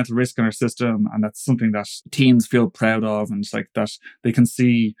fundamental risk in our system, and that's something that teams feel proud of, and it's like that they can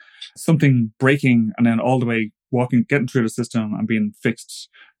see something breaking and then all the way getting through the system and being fixed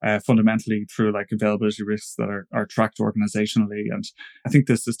fundamentally through like availability risks that are tracked organizationally. And I think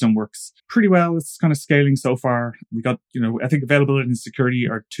this system works pretty well. It's kind of scaling so far. We got, I think availability and security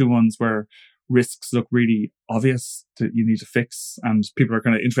are two ones where risks look really obvious that you need to fix and people are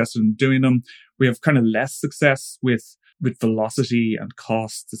kind of interested in doing them. We have kind of less success with velocity and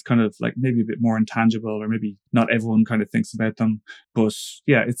costs. It's kind of like maybe a bit more intangible, or maybe not everyone kind of thinks about them. But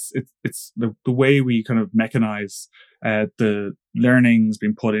yeah, it's the way we kind of mechanize the learnings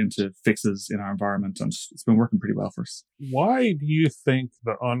being put into fixes in our environment, and it's been working pretty well for us. Why do you think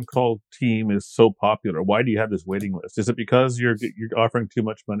the on-call team is so popular? Why do you have this waiting list? Is it because you're offering too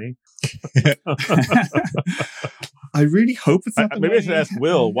much money? I really hope it's not. Maybe I should ask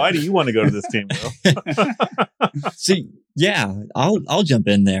Will. Why do you want to go to this team, Will? See, yeah, I'll jump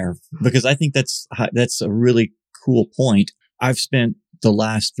in there because I think that's a really cool point. I've spent the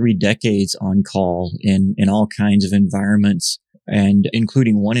last 3 decades on call in all kinds of environments, and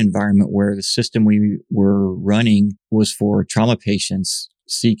including one environment where the system we were running was for trauma patients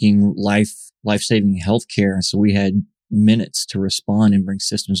seeking life-saving healthcare. And so we had minutes to respond and bring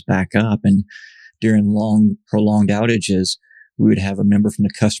systems back up. And during long, prolonged outages, we would have a member from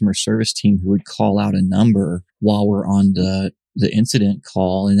the customer service team who would call out a number while we're on the incident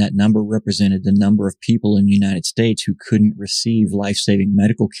call. And that number represented the number of people in the United States who couldn't receive life-saving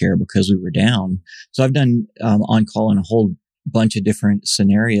medical care because we were down. So I've done on-call in a whole bunch of different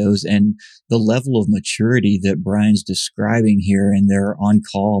scenarios, and the level of maturity that Brian's describing here in their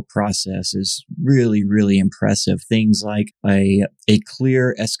on-call process is really, really impressive. Things like a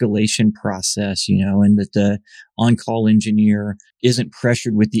clear escalation process, and that the on-call engineer isn't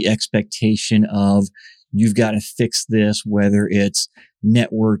pressured with the expectation of you've got to fix this, whether it's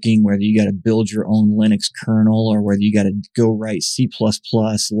networking, whether you got to build your own Linux kernel, or whether you got to go write C++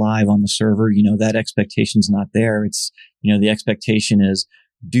 live on the server. That expectation's not there. It's, the expectation is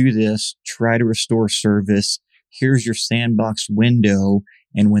do this, try to restore service. Here's your sandbox window.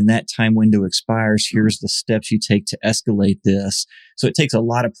 And when that time window expires, here's the steps you take to escalate this. So it takes a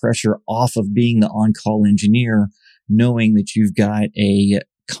lot of pressure off of being the on-call engineer, knowing that you've got a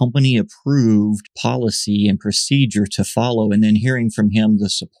company approved policy and procedure to follow, and then hearing from him the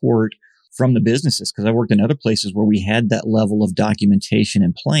support from the businesses. Because I worked in other places where we had that level of documentation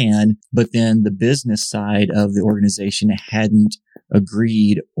and plan, but then the business side of the organization hadn't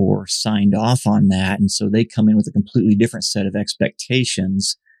agreed or signed off on that. And so they come in with a completely different set of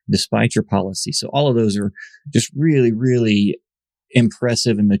expectations despite your policy. So all of those are just really, really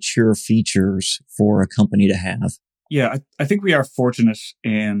impressive and mature features for a company to have. Yeah, I think we are fortunate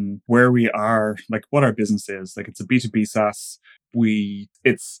in where we are, like what our business is. Like it's a B2B SaaS.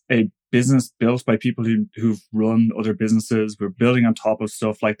 It's a business built by people who've run other businesses. We're building on top of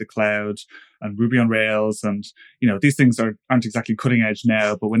stuff like the cloud and Ruby on Rails. And, these things aren't exactly cutting edge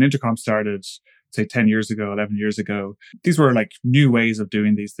now. But when Intercom started, say 10 years ago, 11 years ago, these were like new ways of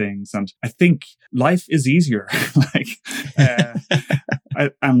doing these things. And I think life is easier.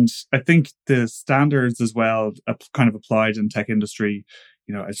 And I think the standards as well kind of applied in tech industry.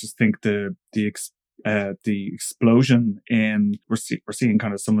 I just think the explosion in we're seeing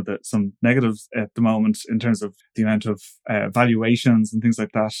kind of some negatives at the moment in terms of the amount of valuations and things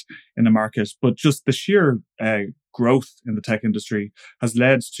like that in the market, but just the sheer growth in the tech industry has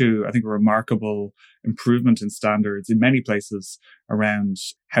led to, I think, a remarkable improvement in standards in many places around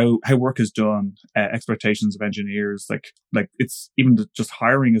how work is done, expectations of engineers. Like it's even just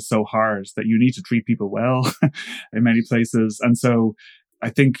hiring is so hard that you need to treat people well in many places. And so I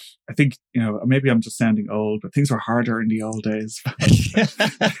think, maybe I'm just sounding old, but things were harder in the old days.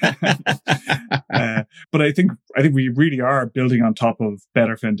 But I think we really are building on top of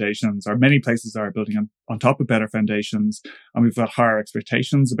better foundations, or many places are building on top of better foundations. And we've got higher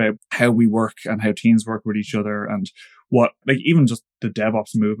expectations about how we work and how teams work with each other, and what, like, even just the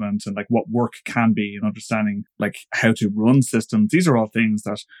DevOps movement and like what work can be, and understanding like how to run systems. These are all things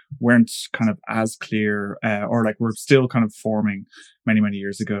that weren't kind of as clear, or like we're still kind of forming many, many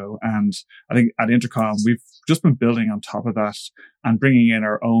years ago. And I think at Intercom, we've just been building on top of that and bringing in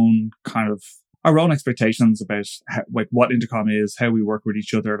our own expectations about like what Intercom is, how we work with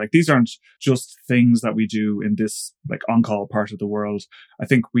each other. Like these aren't just things that we do in this like on-call part of the world. I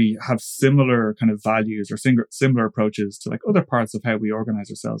think we have similar kind of values or similar approaches to like other parts of how we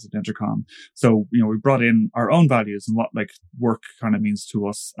organize ourselves at Intercom. So, we brought in our own values and what like work kind of means to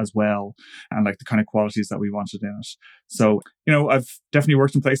us as well, and like the kind of qualities that we wanted in it. So, I've definitely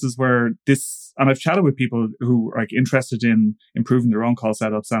worked in places where and I've chatted with people who are like interested in improving their own call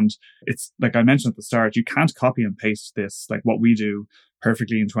setups. And it's like I mentioned at the start, you can't copy and paste this, like what we do,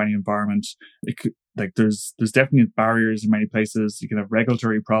 perfectly into any environment. like there's definitely barriers in many places. You can have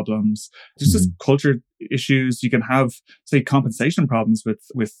regulatory problems. There's just culture issues. You can have, say, compensation problems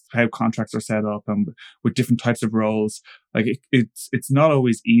with how contracts are set up and with different types of roles. Like it's not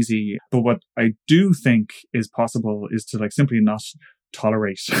always easy. But what I do think is possible is to like simply not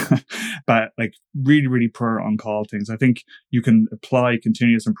tolerate but like really, really poor on-call things. I think you can apply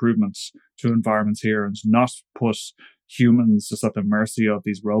continuous improvements to environments here and not put humans just at the mercy of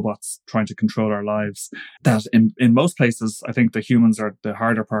these robots trying to control our lives. That in most places, I think the humans are the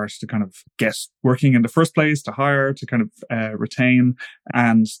harder part to kind of get working in the first place, to hire, to kind of retain.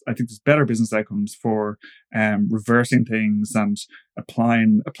 And I think there's better business outcomes for reversing things and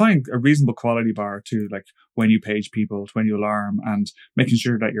applying a reasonable quality bar to like when you page people, to when you alarm, and making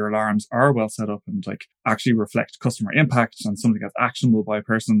sure that your alarms are well set up and like actually reflect customer impact and something that's actionable by a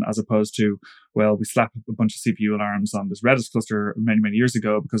person, as opposed to, well, we slap a bunch of CPU alarms on this Redis cluster many, many years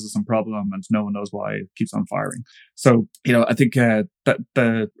ago because of some problem and no one knows why it keeps on firing. So, I think that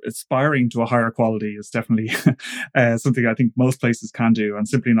the aspiring to a higher quality is definitely something I think most places can do, and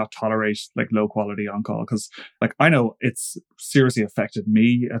simply not tolerate like low quality on call. Because like I know it's seriously affected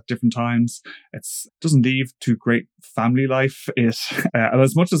me at different times. It doesn't leave too great family life. And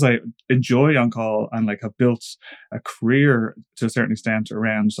as much as I enjoy on call and like have built a career to a certain extent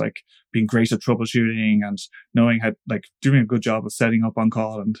around like being great at troubleshooting and knowing how, like doing a good job of setting up on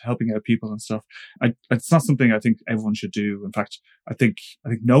call and helping out people and stuff, it's not something I think everyone should do. In fact, I think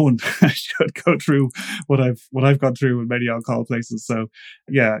no one should go through what I've gone through in many on-call places. So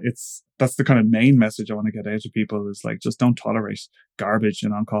yeah, that's the kind of main message I want to get out to people is like, just don't tolerate garbage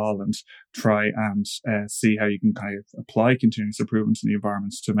in on-call and try and see how you can kind of apply continuous improvement in the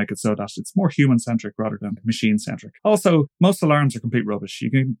environments to make it so that it's more human-centric rather than machine-centric. Also, most alarms are complete rubbish.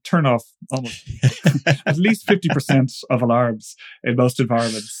 You can turn off almost at least 50% of alarms in most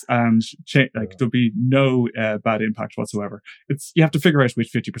environments and there'll be no bad impact whatsoever. You have to figure out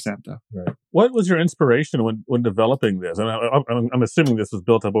which 50% though. Right. What was your inspiration when developing this? I'm assuming this was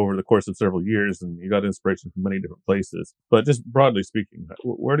built up over the course of several years and you got inspiration from many different places, but just broadly speaking,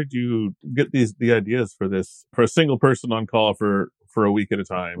 where did you get the ideas for this, for a single person on call for a week at a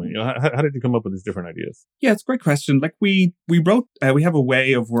time? How did you come up with these different ideas? Yeah, it's a great question. Like we wrote, we have a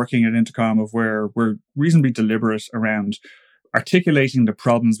way of working at Intercom of where we're reasonably deliberate around articulating the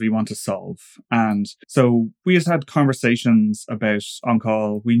problems we want to solve. And so we had conversations about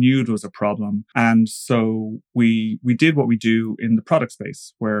on-call. We knew there was a problem. And so we did what we do in the product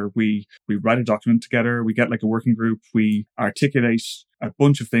space, where we write a document together, we get like a working group, we articulate a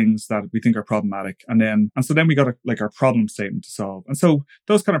bunch of things that we think are problematic. And so then we got our problem statement to solve. And so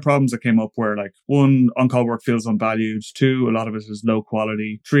those kind of problems that came up were like, 1, on-call work feels unvalued. 2, a lot of it is low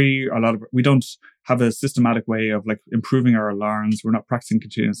quality. 3, we don't have a systematic way of like improving our alarms. We're not practicing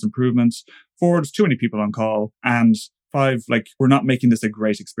continuous improvements. 4, there's too many people on call. And 5, like we're not making this a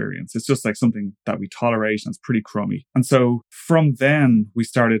great experience. It's just like something that we tolerate and it's pretty crummy. And so from then we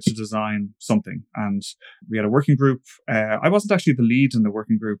started to design something, and we had a working group. I wasn't actually the lead in the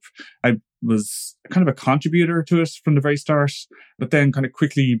working group. I was kind of a contributor to it from the very start, but then kind of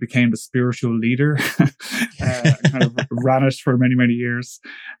quickly became the spiritual leader, kind of ran it for many, many years,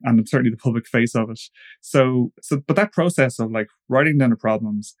 and I'm certainly the public face of it. But that process of like writing down the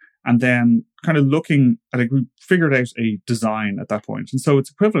problems and then kind of looking at it, we figured out a design at that point. And so it's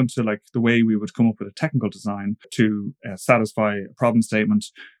equivalent to like the way we would come up with a technical design to satisfy a problem statement.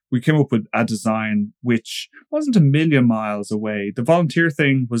 We came up with a design which wasn't a million miles away. The volunteer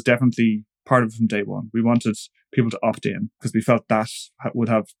thing was definitely part of it from day one. We wanted people to opt in because we felt that would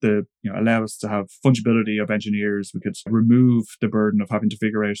have allow us to have fungibility of engineers. We could remove the burden of having to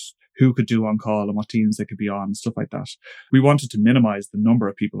figure out who could do on call and what teams they could be on, stuff like that. We wanted to minimize the number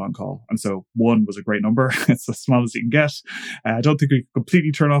of people on call. And so 1 was a great number. It's as small as you can get. I don't think we could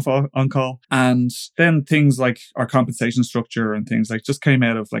completely turn off on call. And then things like our compensation structure and things like just came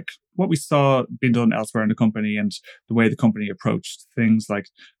out of like what we saw being done elsewhere in the company and the way the company approached things like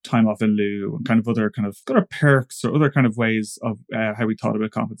time off in lieu and kind of other perks or other kind of ways of how we thought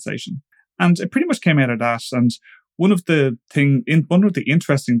about compensation. And it pretty much came out of that. And one of the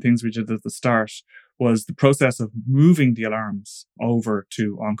interesting things we did at the start was the process of moving the alarms over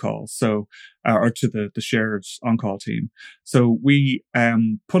to on-call, or to the shared on-call team. So we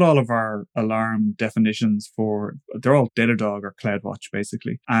put all of our alarm definitions they're all Datadog or CloudWatch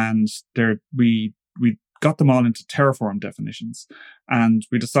basically, and we got them all into Terraform definitions, and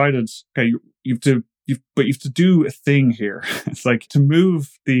we decided, okay, you but you have to do a thing here. It's like to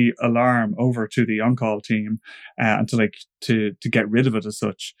move the alarm over to the on-call team and to get rid of it as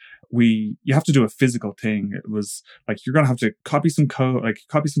such. You have to do a physical thing. It was like, you're going to have to copy some code, like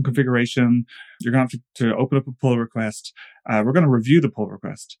copy some configuration. You're going to have to open up a pull request. We're going to review the pull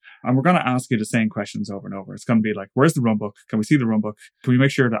request, and we're going to ask you the same questions over and over. It's going to be like, where's the runbook? Can we see the runbook? Can we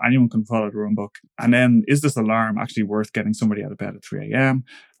make sure that anyone can follow the runbook? And then, is this alarm actually worth getting somebody out of bed at 3 a.m.?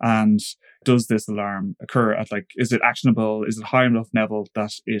 And does this alarm occur at is it actionable? Is it high enough level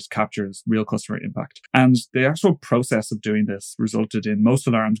that it captures real customer impact? And the actual process of doing this resulted in most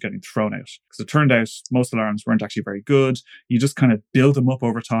alarms getting thrown out, because it turned out most alarms weren't actually very good. You just kind of build them up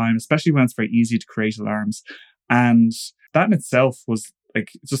over time, especially when it's very easy to create alarms. And that in itself was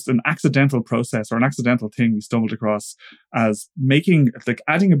just an accidental process, or an accidental thing we stumbled across, as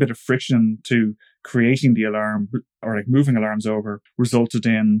adding a bit of friction to creating the alarm, or moving alarms over, resulted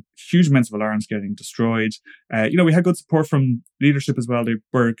in huge amounts of alarms getting destroyed. We had good support from leadership as well. They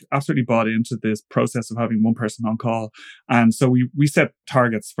were absolutely bought into this process of having one person on call. And so we set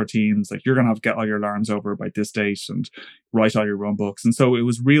targets for teams, like, you're going to have to get all your alarms over by this date and write all your runbooks. And so it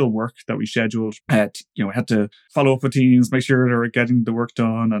was real work that we scheduled. We had to follow up with teams, make sure they were getting the work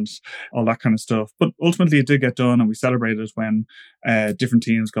done and all that kind of stuff. But ultimately it did get done, and we celebrated when different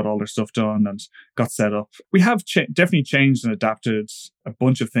teams got all their stuff done and got set up. We have definitely changed and adapted a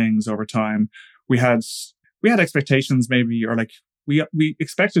bunch of things over time. We had expectations maybe, or we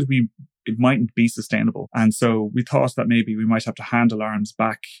expected it mightn't be sustainable. And so we thought that maybe we might have to hand alarms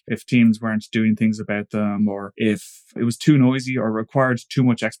back if teams weren't doing things about them, or if it was too noisy or required too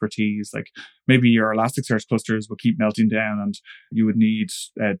much expertise. Like, maybe your Elasticsearch clusters will keep melting down and you would need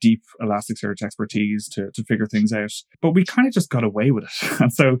deep Elasticsearch expertise to figure things out. But we kind of just got away with it.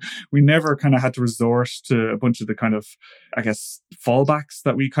 And so we never kind of had to resort to a bunch of the kind of, I guess, fallbacks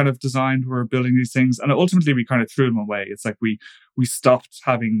that we kind of designed when we were building these things. And ultimately we kind of threw them away. It's like we stopped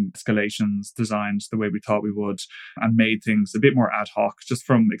having escalations designed the way we thought we would, and made things a bit more ad hoc, just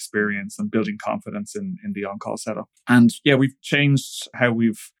from experience and building confidence in the on-call setup. And yeah, we've changed how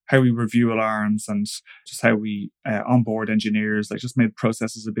we review alarms, and just how we onboard engineers, just made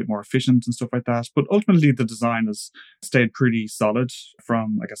processes a bit more efficient and stuff like that. But ultimately the design has stayed pretty solid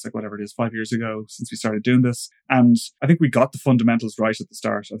from, I guess, whatever it is, 5 years ago since we started doing this. And I think we got the fundamentals right at the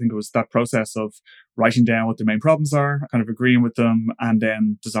start. I think it was that process of writing down what the main problems are, kind of agreeing with them, and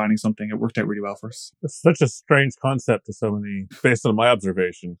then designing something. It worked out really well for us. It's such a strange concept to so many, based on my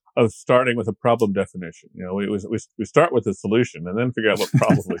observation, of starting with a problem definition. We start with a solution and then figure out what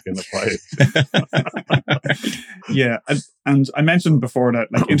problem we can apply it. Yeah. And I mentioned before that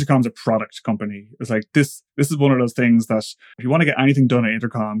Intercom's a product company. It's like this is one of those things that if you want to get anything done at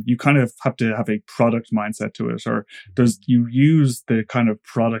Intercom, you kind of have to have a product mindset to it, or you use the kind of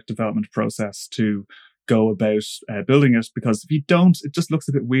product development process to go about building it, because if you don't, it just looks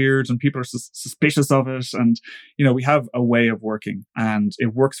a bit weird and people are suspicious of it. And, we have a way of working, and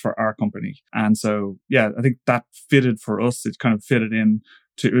it works for our company. And so, yeah, I think that fitted for us. It kind of fitted in.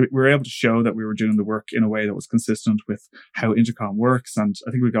 We were able to show that we were doing the work in a way that was consistent with how Intercom works. And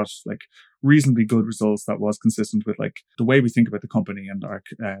I think we got reasonably good results that was consistent with the way we think about the company and our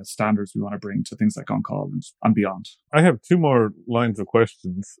standards we want to bring to things like on-call and beyond. I have two more lines of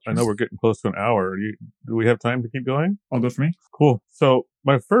questions. I know we're getting close to an hour. Do we have time to keep going? All good for me. Cool. So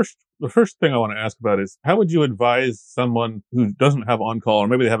the first thing I want to ask about is, how would you advise someone who doesn't have on-call, or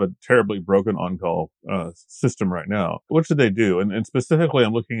maybe they have a terribly broken on-call system right now? What should they do? And specifically,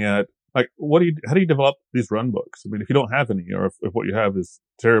 I'm looking at how do you develop these run books? I mean, if you don't have any, or if what you have is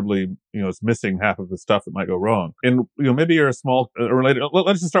terribly, it's missing half of the stuff that might go wrong. And, maybe you're a small related.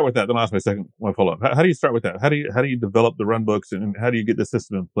 Let's just start with that. Then I'll ask my follow-up. How do you start with that? How do you develop the run books, and how do you get the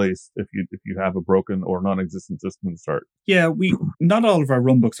system in place if you have a broken or non-existent system to start? Yeah, not all of our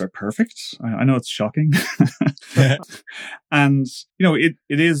run books are perfect. I know it's shocking. And, it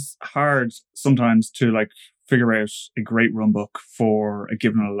is hard sometimes to figure out a great run book for a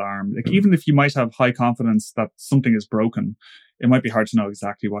given alarm. Even if you might have high confidence that something is broken, it might be hard to know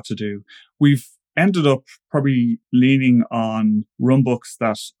exactly what to do. We've ended up probably leaning on run books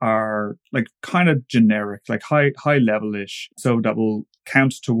that are kind of generic, high level-ish, so that will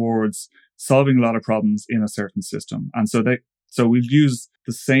count towards solving a lot of problems in a certain system. And so we've used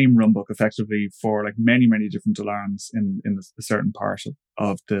the same runbook effectively for many, many different alarms in a certain part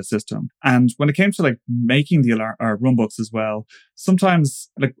of the system. And when it came to making the runbooks as well, sometimes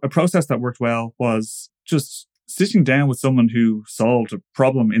a process that worked well was just sitting down with someone who solved a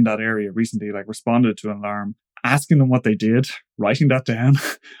problem in that area recently, responded to an alarm, asking them what they did, writing that down,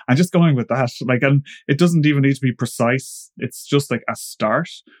 and just going with that. Like, and it doesn't even need to be precise. It's just like a start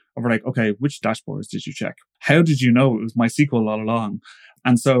of like, okay, which dashboards did you check? How did you know it was MySQL all along?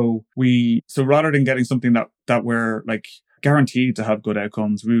 And so rather than getting something that we're like guaranteed to have good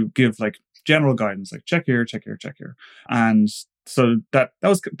outcomes, we give like general guidance, like check here, check here, check here. And so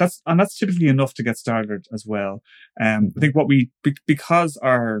that's typically enough to get started as well. I think because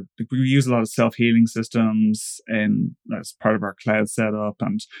we use a lot of self-healing systems and as part of our cloud setup,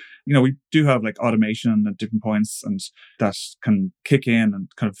 and we do have like automation at different points, and that can kick in and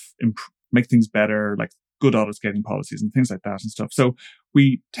kind of make things better, like good auto scaling policies and things like that and stuff. So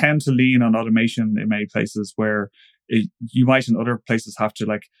we tend to lean on automation in many places where you might in other places have to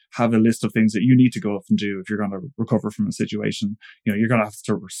like have a list of things that you need to go off and do if you're going to recover from a situation. You're going to have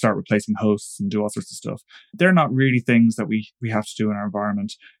to start replacing hosts and do all sorts of stuff. They're not really things that we have to do in our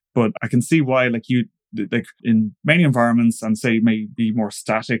environment, but I can see why like in many environments, and say maybe more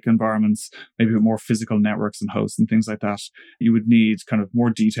static environments, maybe with more physical networks and hosts and things like that, you would need kind of more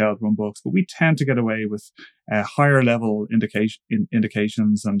detailed runbooks. But we tend to get away with higher level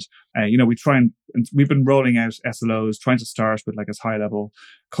indications, and we try and we've been rolling out SLOs, trying to start with like as high level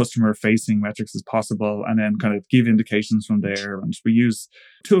customer facing metrics as possible, and then kind of give indications from there. And we use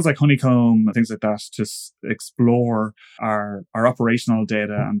tools like Honeycomb and things like that to explore our operational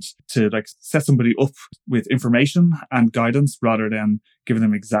data and to like set somebody up with information and guidance rather than giving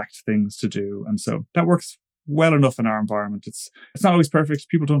them exact things to do. And so that works well enough in our environment. It's not always perfect.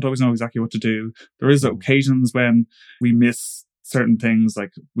 People don't always know exactly what to do. There is occasions when we miss certain things,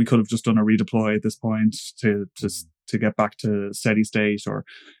 like we could have just done a redeploy at this point to get back to steady state, or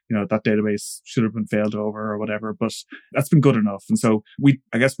that database should have been failed over or whatever, but that's been good enough. And so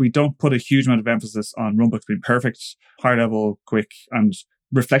I guess we don't put a huge amount of emphasis on runbooks being perfect, high level, quick, and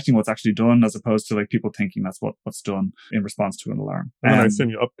reflecting what's actually done, as opposed to like people thinking that's what's done in response to an alarm. And I assume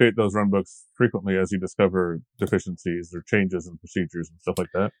you update those runbooks frequently as you discover deficiencies or changes in procedures and stuff like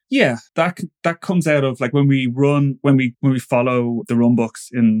that. Yeah, that comes out of like when we follow the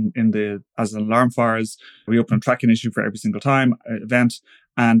runbooks as an alarm fires, we open a tracking issue for every single time event.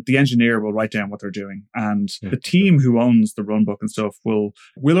 And the engineer will write down what they're doing. And the team who owns the runbook and stuff will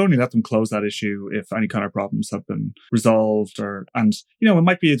only let them close that issue if any kind of problems have been resolved. It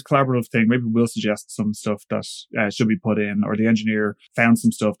might be a collaborative thing. Maybe we'll suggest some stuff that should be put in, or the engineer found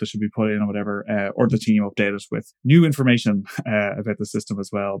some stuff that should be put in or whatever, or the team update it with new information about the system as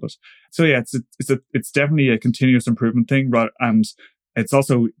well. But so yeah, it's definitely a continuous improvement thing. And it's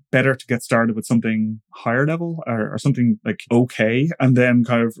also better to get started with something higher level or something like okay, and then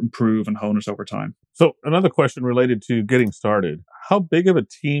kind of improve and hone it over time. So another question related to getting started. How big of a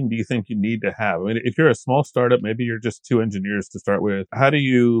team do you think you need to have? I mean, if you're a small startup, maybe you're just 2 engineers to start with.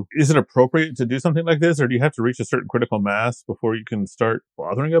 Is it appropriate to do something like this, or do you have to reach a certain critical mass before you can start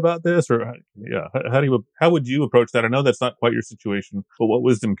bothering about this? Or how would you approach that? I know that's not quite your situation, but what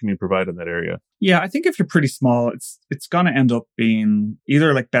wisdom can you provide in that area? Yeah, I think if you're pretty small, it's going to end up being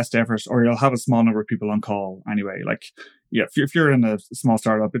either like best effort, or you'll have a small number of people on call anyway. Like, yeah, if you're in a small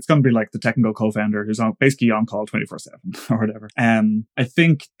startup, it's going to be like the technical co-founder who's basically on call 24/7 or whatever. I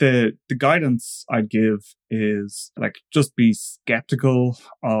think the guidance I'd give is like, just be skeptical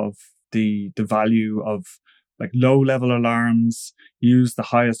of the value of like low level alarms. Use the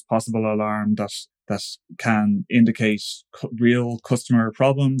highest possible alarm that can indicate real customer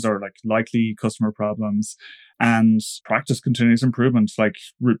problems or like likely customer problems, and practice continuous improvement. Like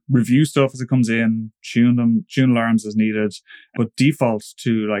review stuff as it comes in, tune alarms as needed, but default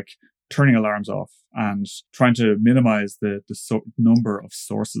to like turning alarms off and trying to minimize the number of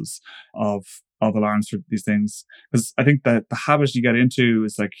sources of alarms for these things. Because I think that the habit you get into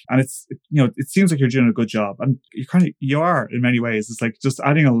is like, and it seems like you're doing a good job, and you are in many ways. It's like just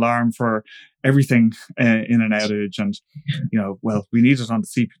adding an alarm for everything in an outage, and we need it on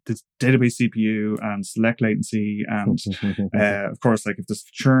the database CPU and select latency, and of course, like if there's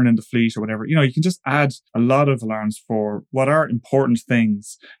churn in the fleet or whatever, you can just add a lot of alarms for what are important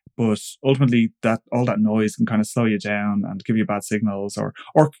things. But ultimately, all that noise can kind of slow you down and give you bad signals,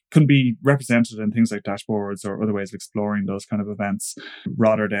 or can be represented in things like dashboards or other ways of exploring those kind of events,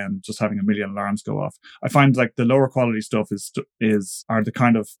 rather than just having a million alarms go off. I find like the lower quality stuff are the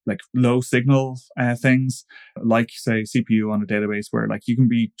kind of like low signal things, like say CPU on a database, where like you can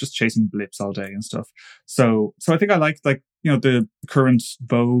be just chasing blips all day and stuff. So I think I like the current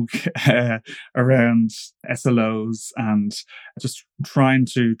vogue around SLOs, and just trying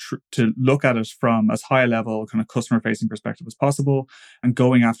to look at it from as high a level kind of customer facing perspective as possible, and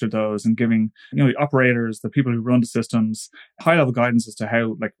going after those and giving, the operators, the people who run the systems, high level guidance as to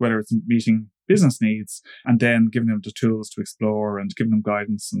how, like, whether it's meeting business needs, and then giving them the tools to explore and giving them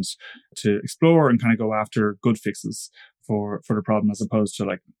guidance and to explore and kind of go after good fixes for the problem, as opposed to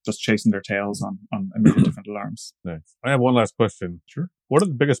like just chasing their tails on a million different alarms. Nice. I have one last question. Sure. What are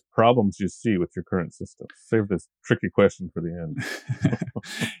the biggest problems you see with your current system? Save this tricky question for the end.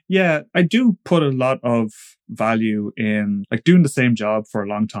 Yeah, I do put a lot of value in like doing the same job for a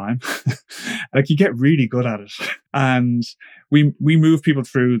long time. Like, you get really good at it. And we move people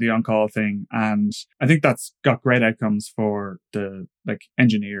through the on-call thing. And I think that's got great outcomes for the like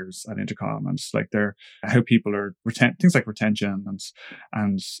engineers at Intercom, and just like how people are things like retention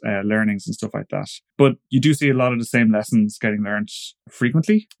and learnings and stuff like that. But you do see a lot of the same lessons getting learned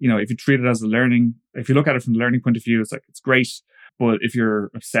frequently. If you treat it as if you look at it from the learning point of view, it's like, it's great. But if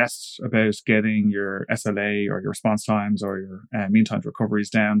you're obsessed about getting your SLA or your response times or your mean time to recoveries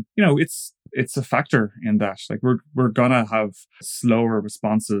down, it's a factor in that. Like, we're gonna have slower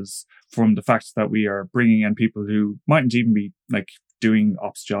responses from the fact that we are bringing in people who mightn't even be like doing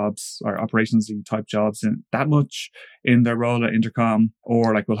ops jobs or operations type jobs in that much in their role at Intercom,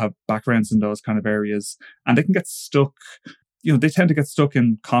 or like will have backgrounds in those kind of areas, and they can get stuck. They tend to get stuck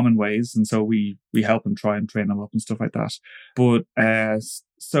in common ways, and so we help and try and train them up and stuff like that. But if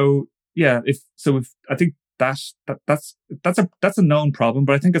I think that's a known problem,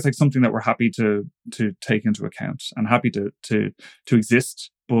 but I think it's like something that we're happy to take into account and happy to exist,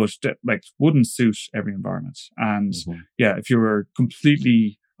 but like wouldn't suit every environment. And if you were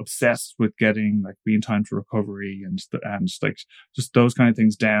completely obsessed with getting like mean time to recovery and like just those kind of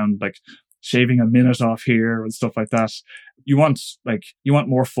things down, like shaving a minute off here and stuff like that, you want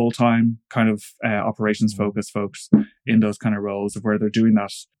more full-time kind of operations focused folks in those kind of roles of where they're doing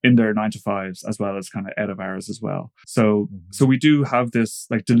that in their 9 to 5s as well as kind of out of hours as well. So we do have this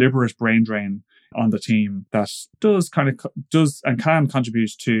like deliberate brain drain on the team that does and can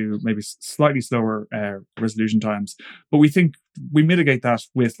contribute to maybe slightly slower resolution times. But we think we mitigate that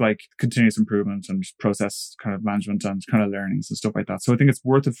with like continuous improvement and process kind of management and kind of learnings and stuff like that. So I think it's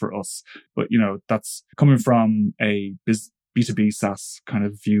worth it for us. But, that's coming from a B2B SaaS kind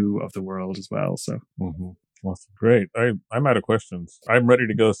of view of the world as well. So. Awesome. Great. I'm out of questions. I'm ready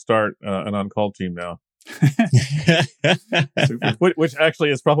to go start an on-call team now. Which actually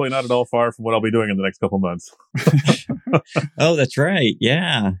is probably not at all far from what I'll be doing in the next couple months. Oh, that's right.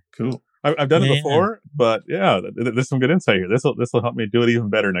 Yeah. Cool. I've done it before, but there's some good insight here. This will help me do it even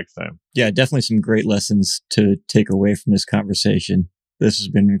better next time. Yeah, definitely some great lessons to take away from this conversation. This has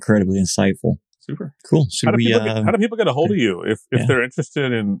been incredibly insightful. Super cool. How do people get a hold of you if they're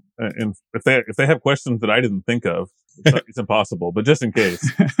interested in if they have questions that I didn't think of? It's impossible, but just in case.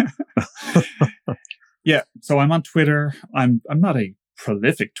 Yeah, so I'm on Twitter. I'm not a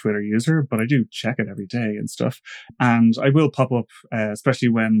prolific Twitter user, but I do check it every day and stuff. And I will pop up, especially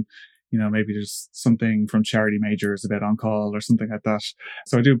when, maybe there's something from Charity Majors about on-call or something like that.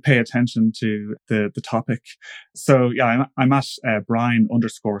 So I do pay attention to the topic. So yeah, I'm at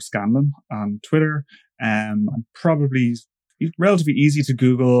Brian_Scanlon on Twitter. I'm probably relatively easy to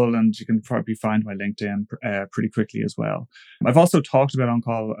Google, and you can probably find my LinkedIn pretty quickly as well. I've also talked about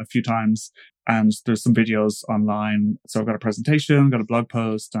on-call a few times, and there's some videos online. So I've got a presentation, got a blog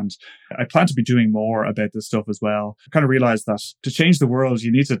post, and I plan to be doing more about this stuff as well. I kind of realized that to change the world,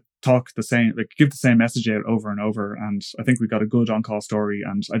 you need to give the same message out over and over. And I think we've got a good on-call story,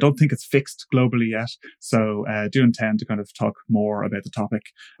 and I don't think it's fixed globally yet. So I do intend to kind of talk more about the topic,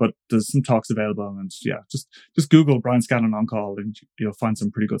 but there's some talks available, and just Google Brian Scanlon on-call and you'll find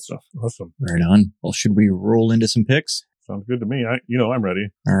some pretty good stuff. Awesome. Right on. Well, should we roll into some picks? Sounds good to me. I'm ready.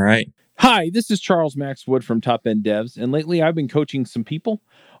 All right. Hi, this is Charles Max Wood from Top End Devs, and lately I've been coaching some people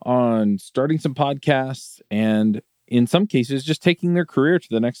on starting some podcasts and in some cases just taking their career to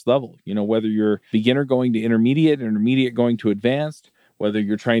the next level. Whether you're beginner going to intermediate going to advanced, whether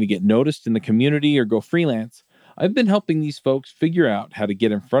you're trying to get noticed in the community or go freelance, I've been helping these folks figure out how to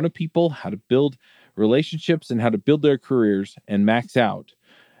get in front of people, how to build relationships, and how to build their careers and max out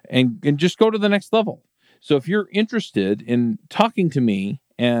and just go to the next level. So if you're interested in talking to me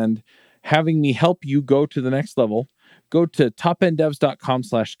and having me help you go to the next level, go to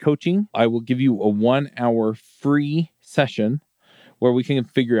topenddevs.com/coaching. I will give you a 1-hour free session where we can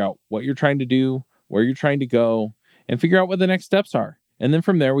figure out what you're trying to do, where you're trying to go, and figure out what the next steps are. And then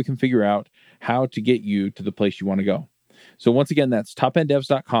from there, we can figure out how to get you to the place you want to go. So once again, that's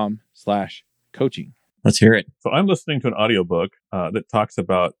topenddevs.com/coaching. Let's hear it. So I'm listening to an audiobook that talks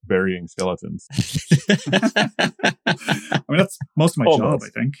about burying skeletons. I mean, that's most of my job, I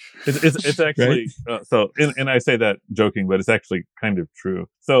think. It's actually, right? And I say that joking, but it's actually kind of true.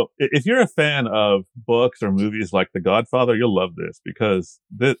 So if you're a fan of books or movies like The Godfather, you'll love this, because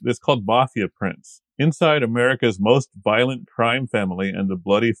this is called Mafia Prince. Inside America's most violent crime family and the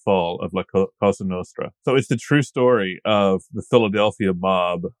bloody fall of La Cosa Nostra. So it's the true story of the Philadelphia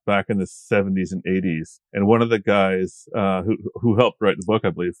mob back in the 70s and 80s. And one of the guys who helped write the book,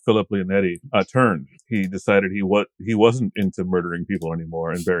 I believe, Philip Leonetti, turned. He decided he wasn't into murdering people anymore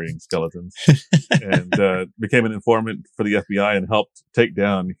and burying skeletons, and became an informant for the FBI and helped take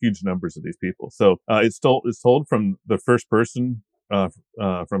down huge numbers of these people. So it's told from the first person.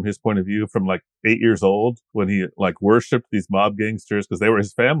 From his point of view, from like 8 years old, when he like worshipped these mob gangsters because they were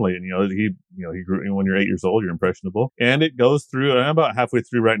his family, and he grew. When you're 8 years old, you're impressionable, and it goes through. I'm about halfway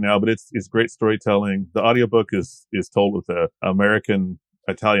through right now, but it's great storytelling. The audiobook is told with a American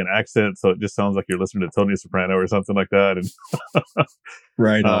Italian accent, so it just sounds like you're listening to Tony Soprano or something like that. And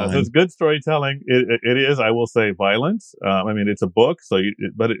right on. So it's good storytelling. It is, I will say, violent. I mean, it's a book, so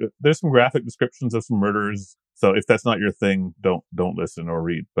there's some graphic descriptions of some murders. So if that's not your thing, don't listen or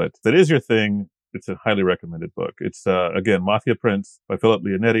read. But if that is your thing, it's a highly recommended book. It's again, Mafia Prince by Philip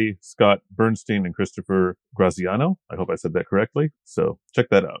Leonetti, Scott Bernstein, and Christopher Graziano. I hope I said that correctly. So check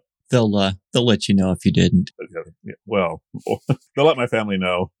that out. They'll let you know if you didn't. Yeah, well, they'll let my family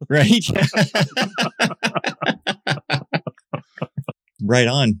know. Right. Right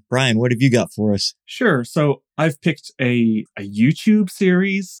on. Brian, what have you got for us? Sure. So I've picked a YouTube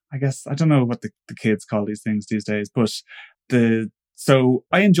series. I guess, I don't know what the kids call these things these days, but so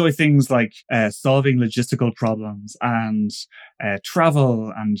I enjoy things like solving logistical problems and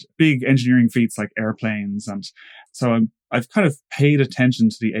travel and big engineering feats like airplanes. And so I've kind of paid attention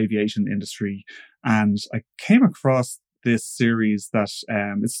to the aviation industry, and I came across this series that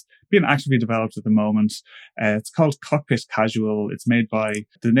it's being actively developed at the moment. It's called Cockpit Casual. It's made by,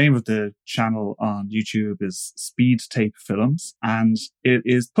 the name of the channel on YouTube is Speed Tape Films, and it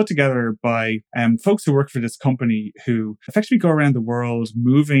is put together by folks who work for this company who effectively go around the world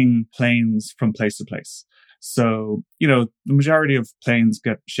moving planes from place to place. So, the majority of planes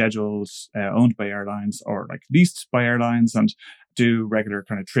get scheduled, owned by airlines or like leased by airlines, and do regular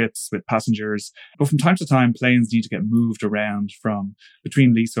kind of trips with passengers. But from time to time, planes need to get moved around from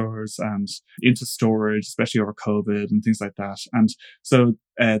between lessors and into storage, especially over COVID and things like that. And so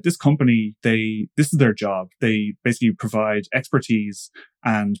this company, this is their job. They basically provide expertise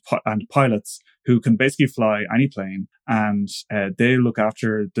and pilots who can basically fly any plane, and they look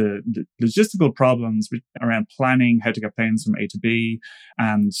after the logistical problems around planning how to get planes from A to B,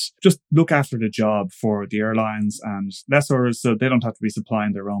 and just look after the job for the airlines and lessors, so they don't have to be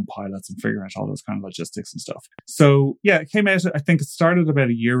supplying their own pilots and figuring out all those kind of logistics and stuff. So yeah, it came out, I think it started about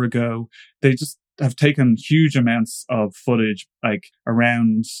a year ago. They just have taken huge amounts of footage, like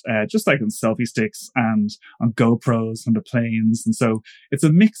around, just like on selfie sticks and on GoPros on the planes. And so it's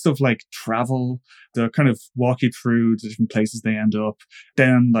a mix of like travel, they'll kind of walk you through the different places they end up,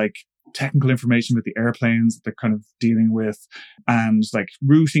 then like technical information with the airplanes that they're kind of dealing with, and like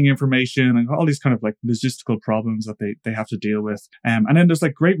routing information and all these kind of like logistical problems that they have to deal with. And then there's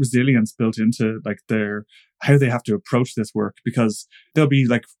like great resilience built into like how they have to approach this work, because they'll be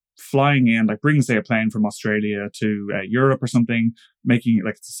like flying in, like bringing, say, a plane from Australia to Europe or something, making it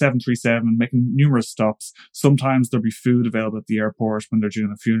like it's a 737, making numerous stops. Sometimes there'll be food available at the airport when they're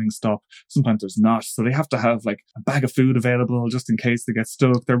doing a fueling stop. Sometimes there's not. So they have to have like a bag of food available just in case they get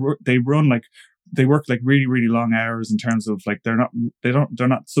stuck. They work like really, really long hours in terms of like they're not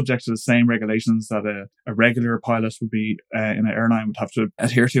subject to the same regulations that a regular pilot would be in an airline would have to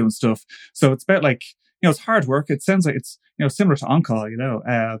adhere to and stuff. So it's about like, it's hard work. It sounds like it's, similar to on-call,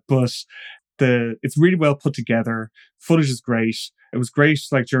 but it's really well put together. Footage is great. It was great,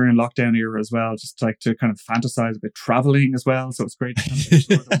 like during lockdown era as well, just like to kind of fantasize about traveling as well. So it's great to kind of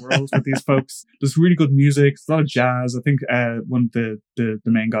explore the world with these folks. There's really good music. There's a lot of jazz. I think one of the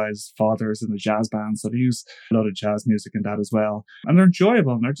main guy's father is in the jazz band, so they use a lot of jazz music in that as well. And they're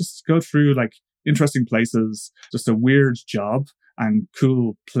enjoyable, and they just go through like interesting places, just a weird job, and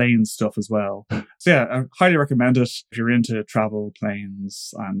cool plane stuff as well. So yeah, I highly recommend it if you're into travel,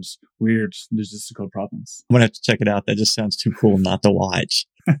 planes, and weird logistical problems. I'm going to have to check it out. That just sounds too cool not to watch.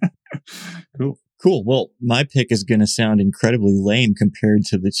 Cool. Well, my pick is going to sound incredibly lame compared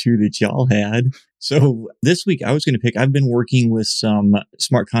to the two that y'all had. So this week I've been working with some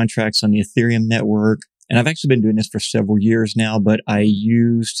smart contracts on the Ethereum network. And I've actually been doing this for several years now, but I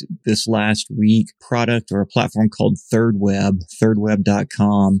used this last week product or a platform called thirdweb.com.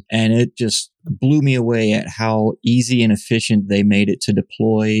 And it just blew me away at how easy and efficient they made it to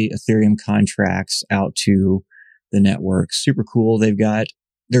deploy Ethereum contracts out to the network. Super cool.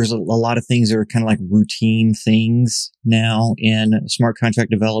 There's a lot of things that are kind of like routine things now in smart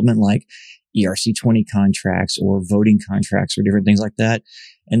contract development, like ERC20 contracts or voting contracts or different things like that.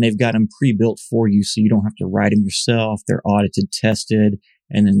 And they've got them pre-built for you, so you don't have to write them yourself. They're audited, tested,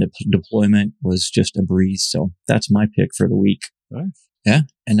 and then the deployment was just a breeze. So that's my pick for the week. Nice. Yeah.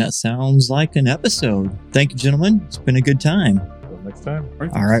 And that sounds like an episode. Thank you, gentlemen. It's been a good time. Until next time.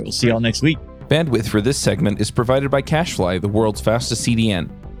 All right. We'll see y'all next week. Bandwidth for this segment is provided by CacheFly, the world's fastest CDN.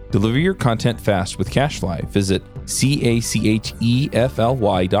 Deliver your content fast with CacheFly. Visit CacheFly.com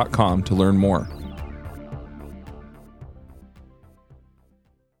to learn more.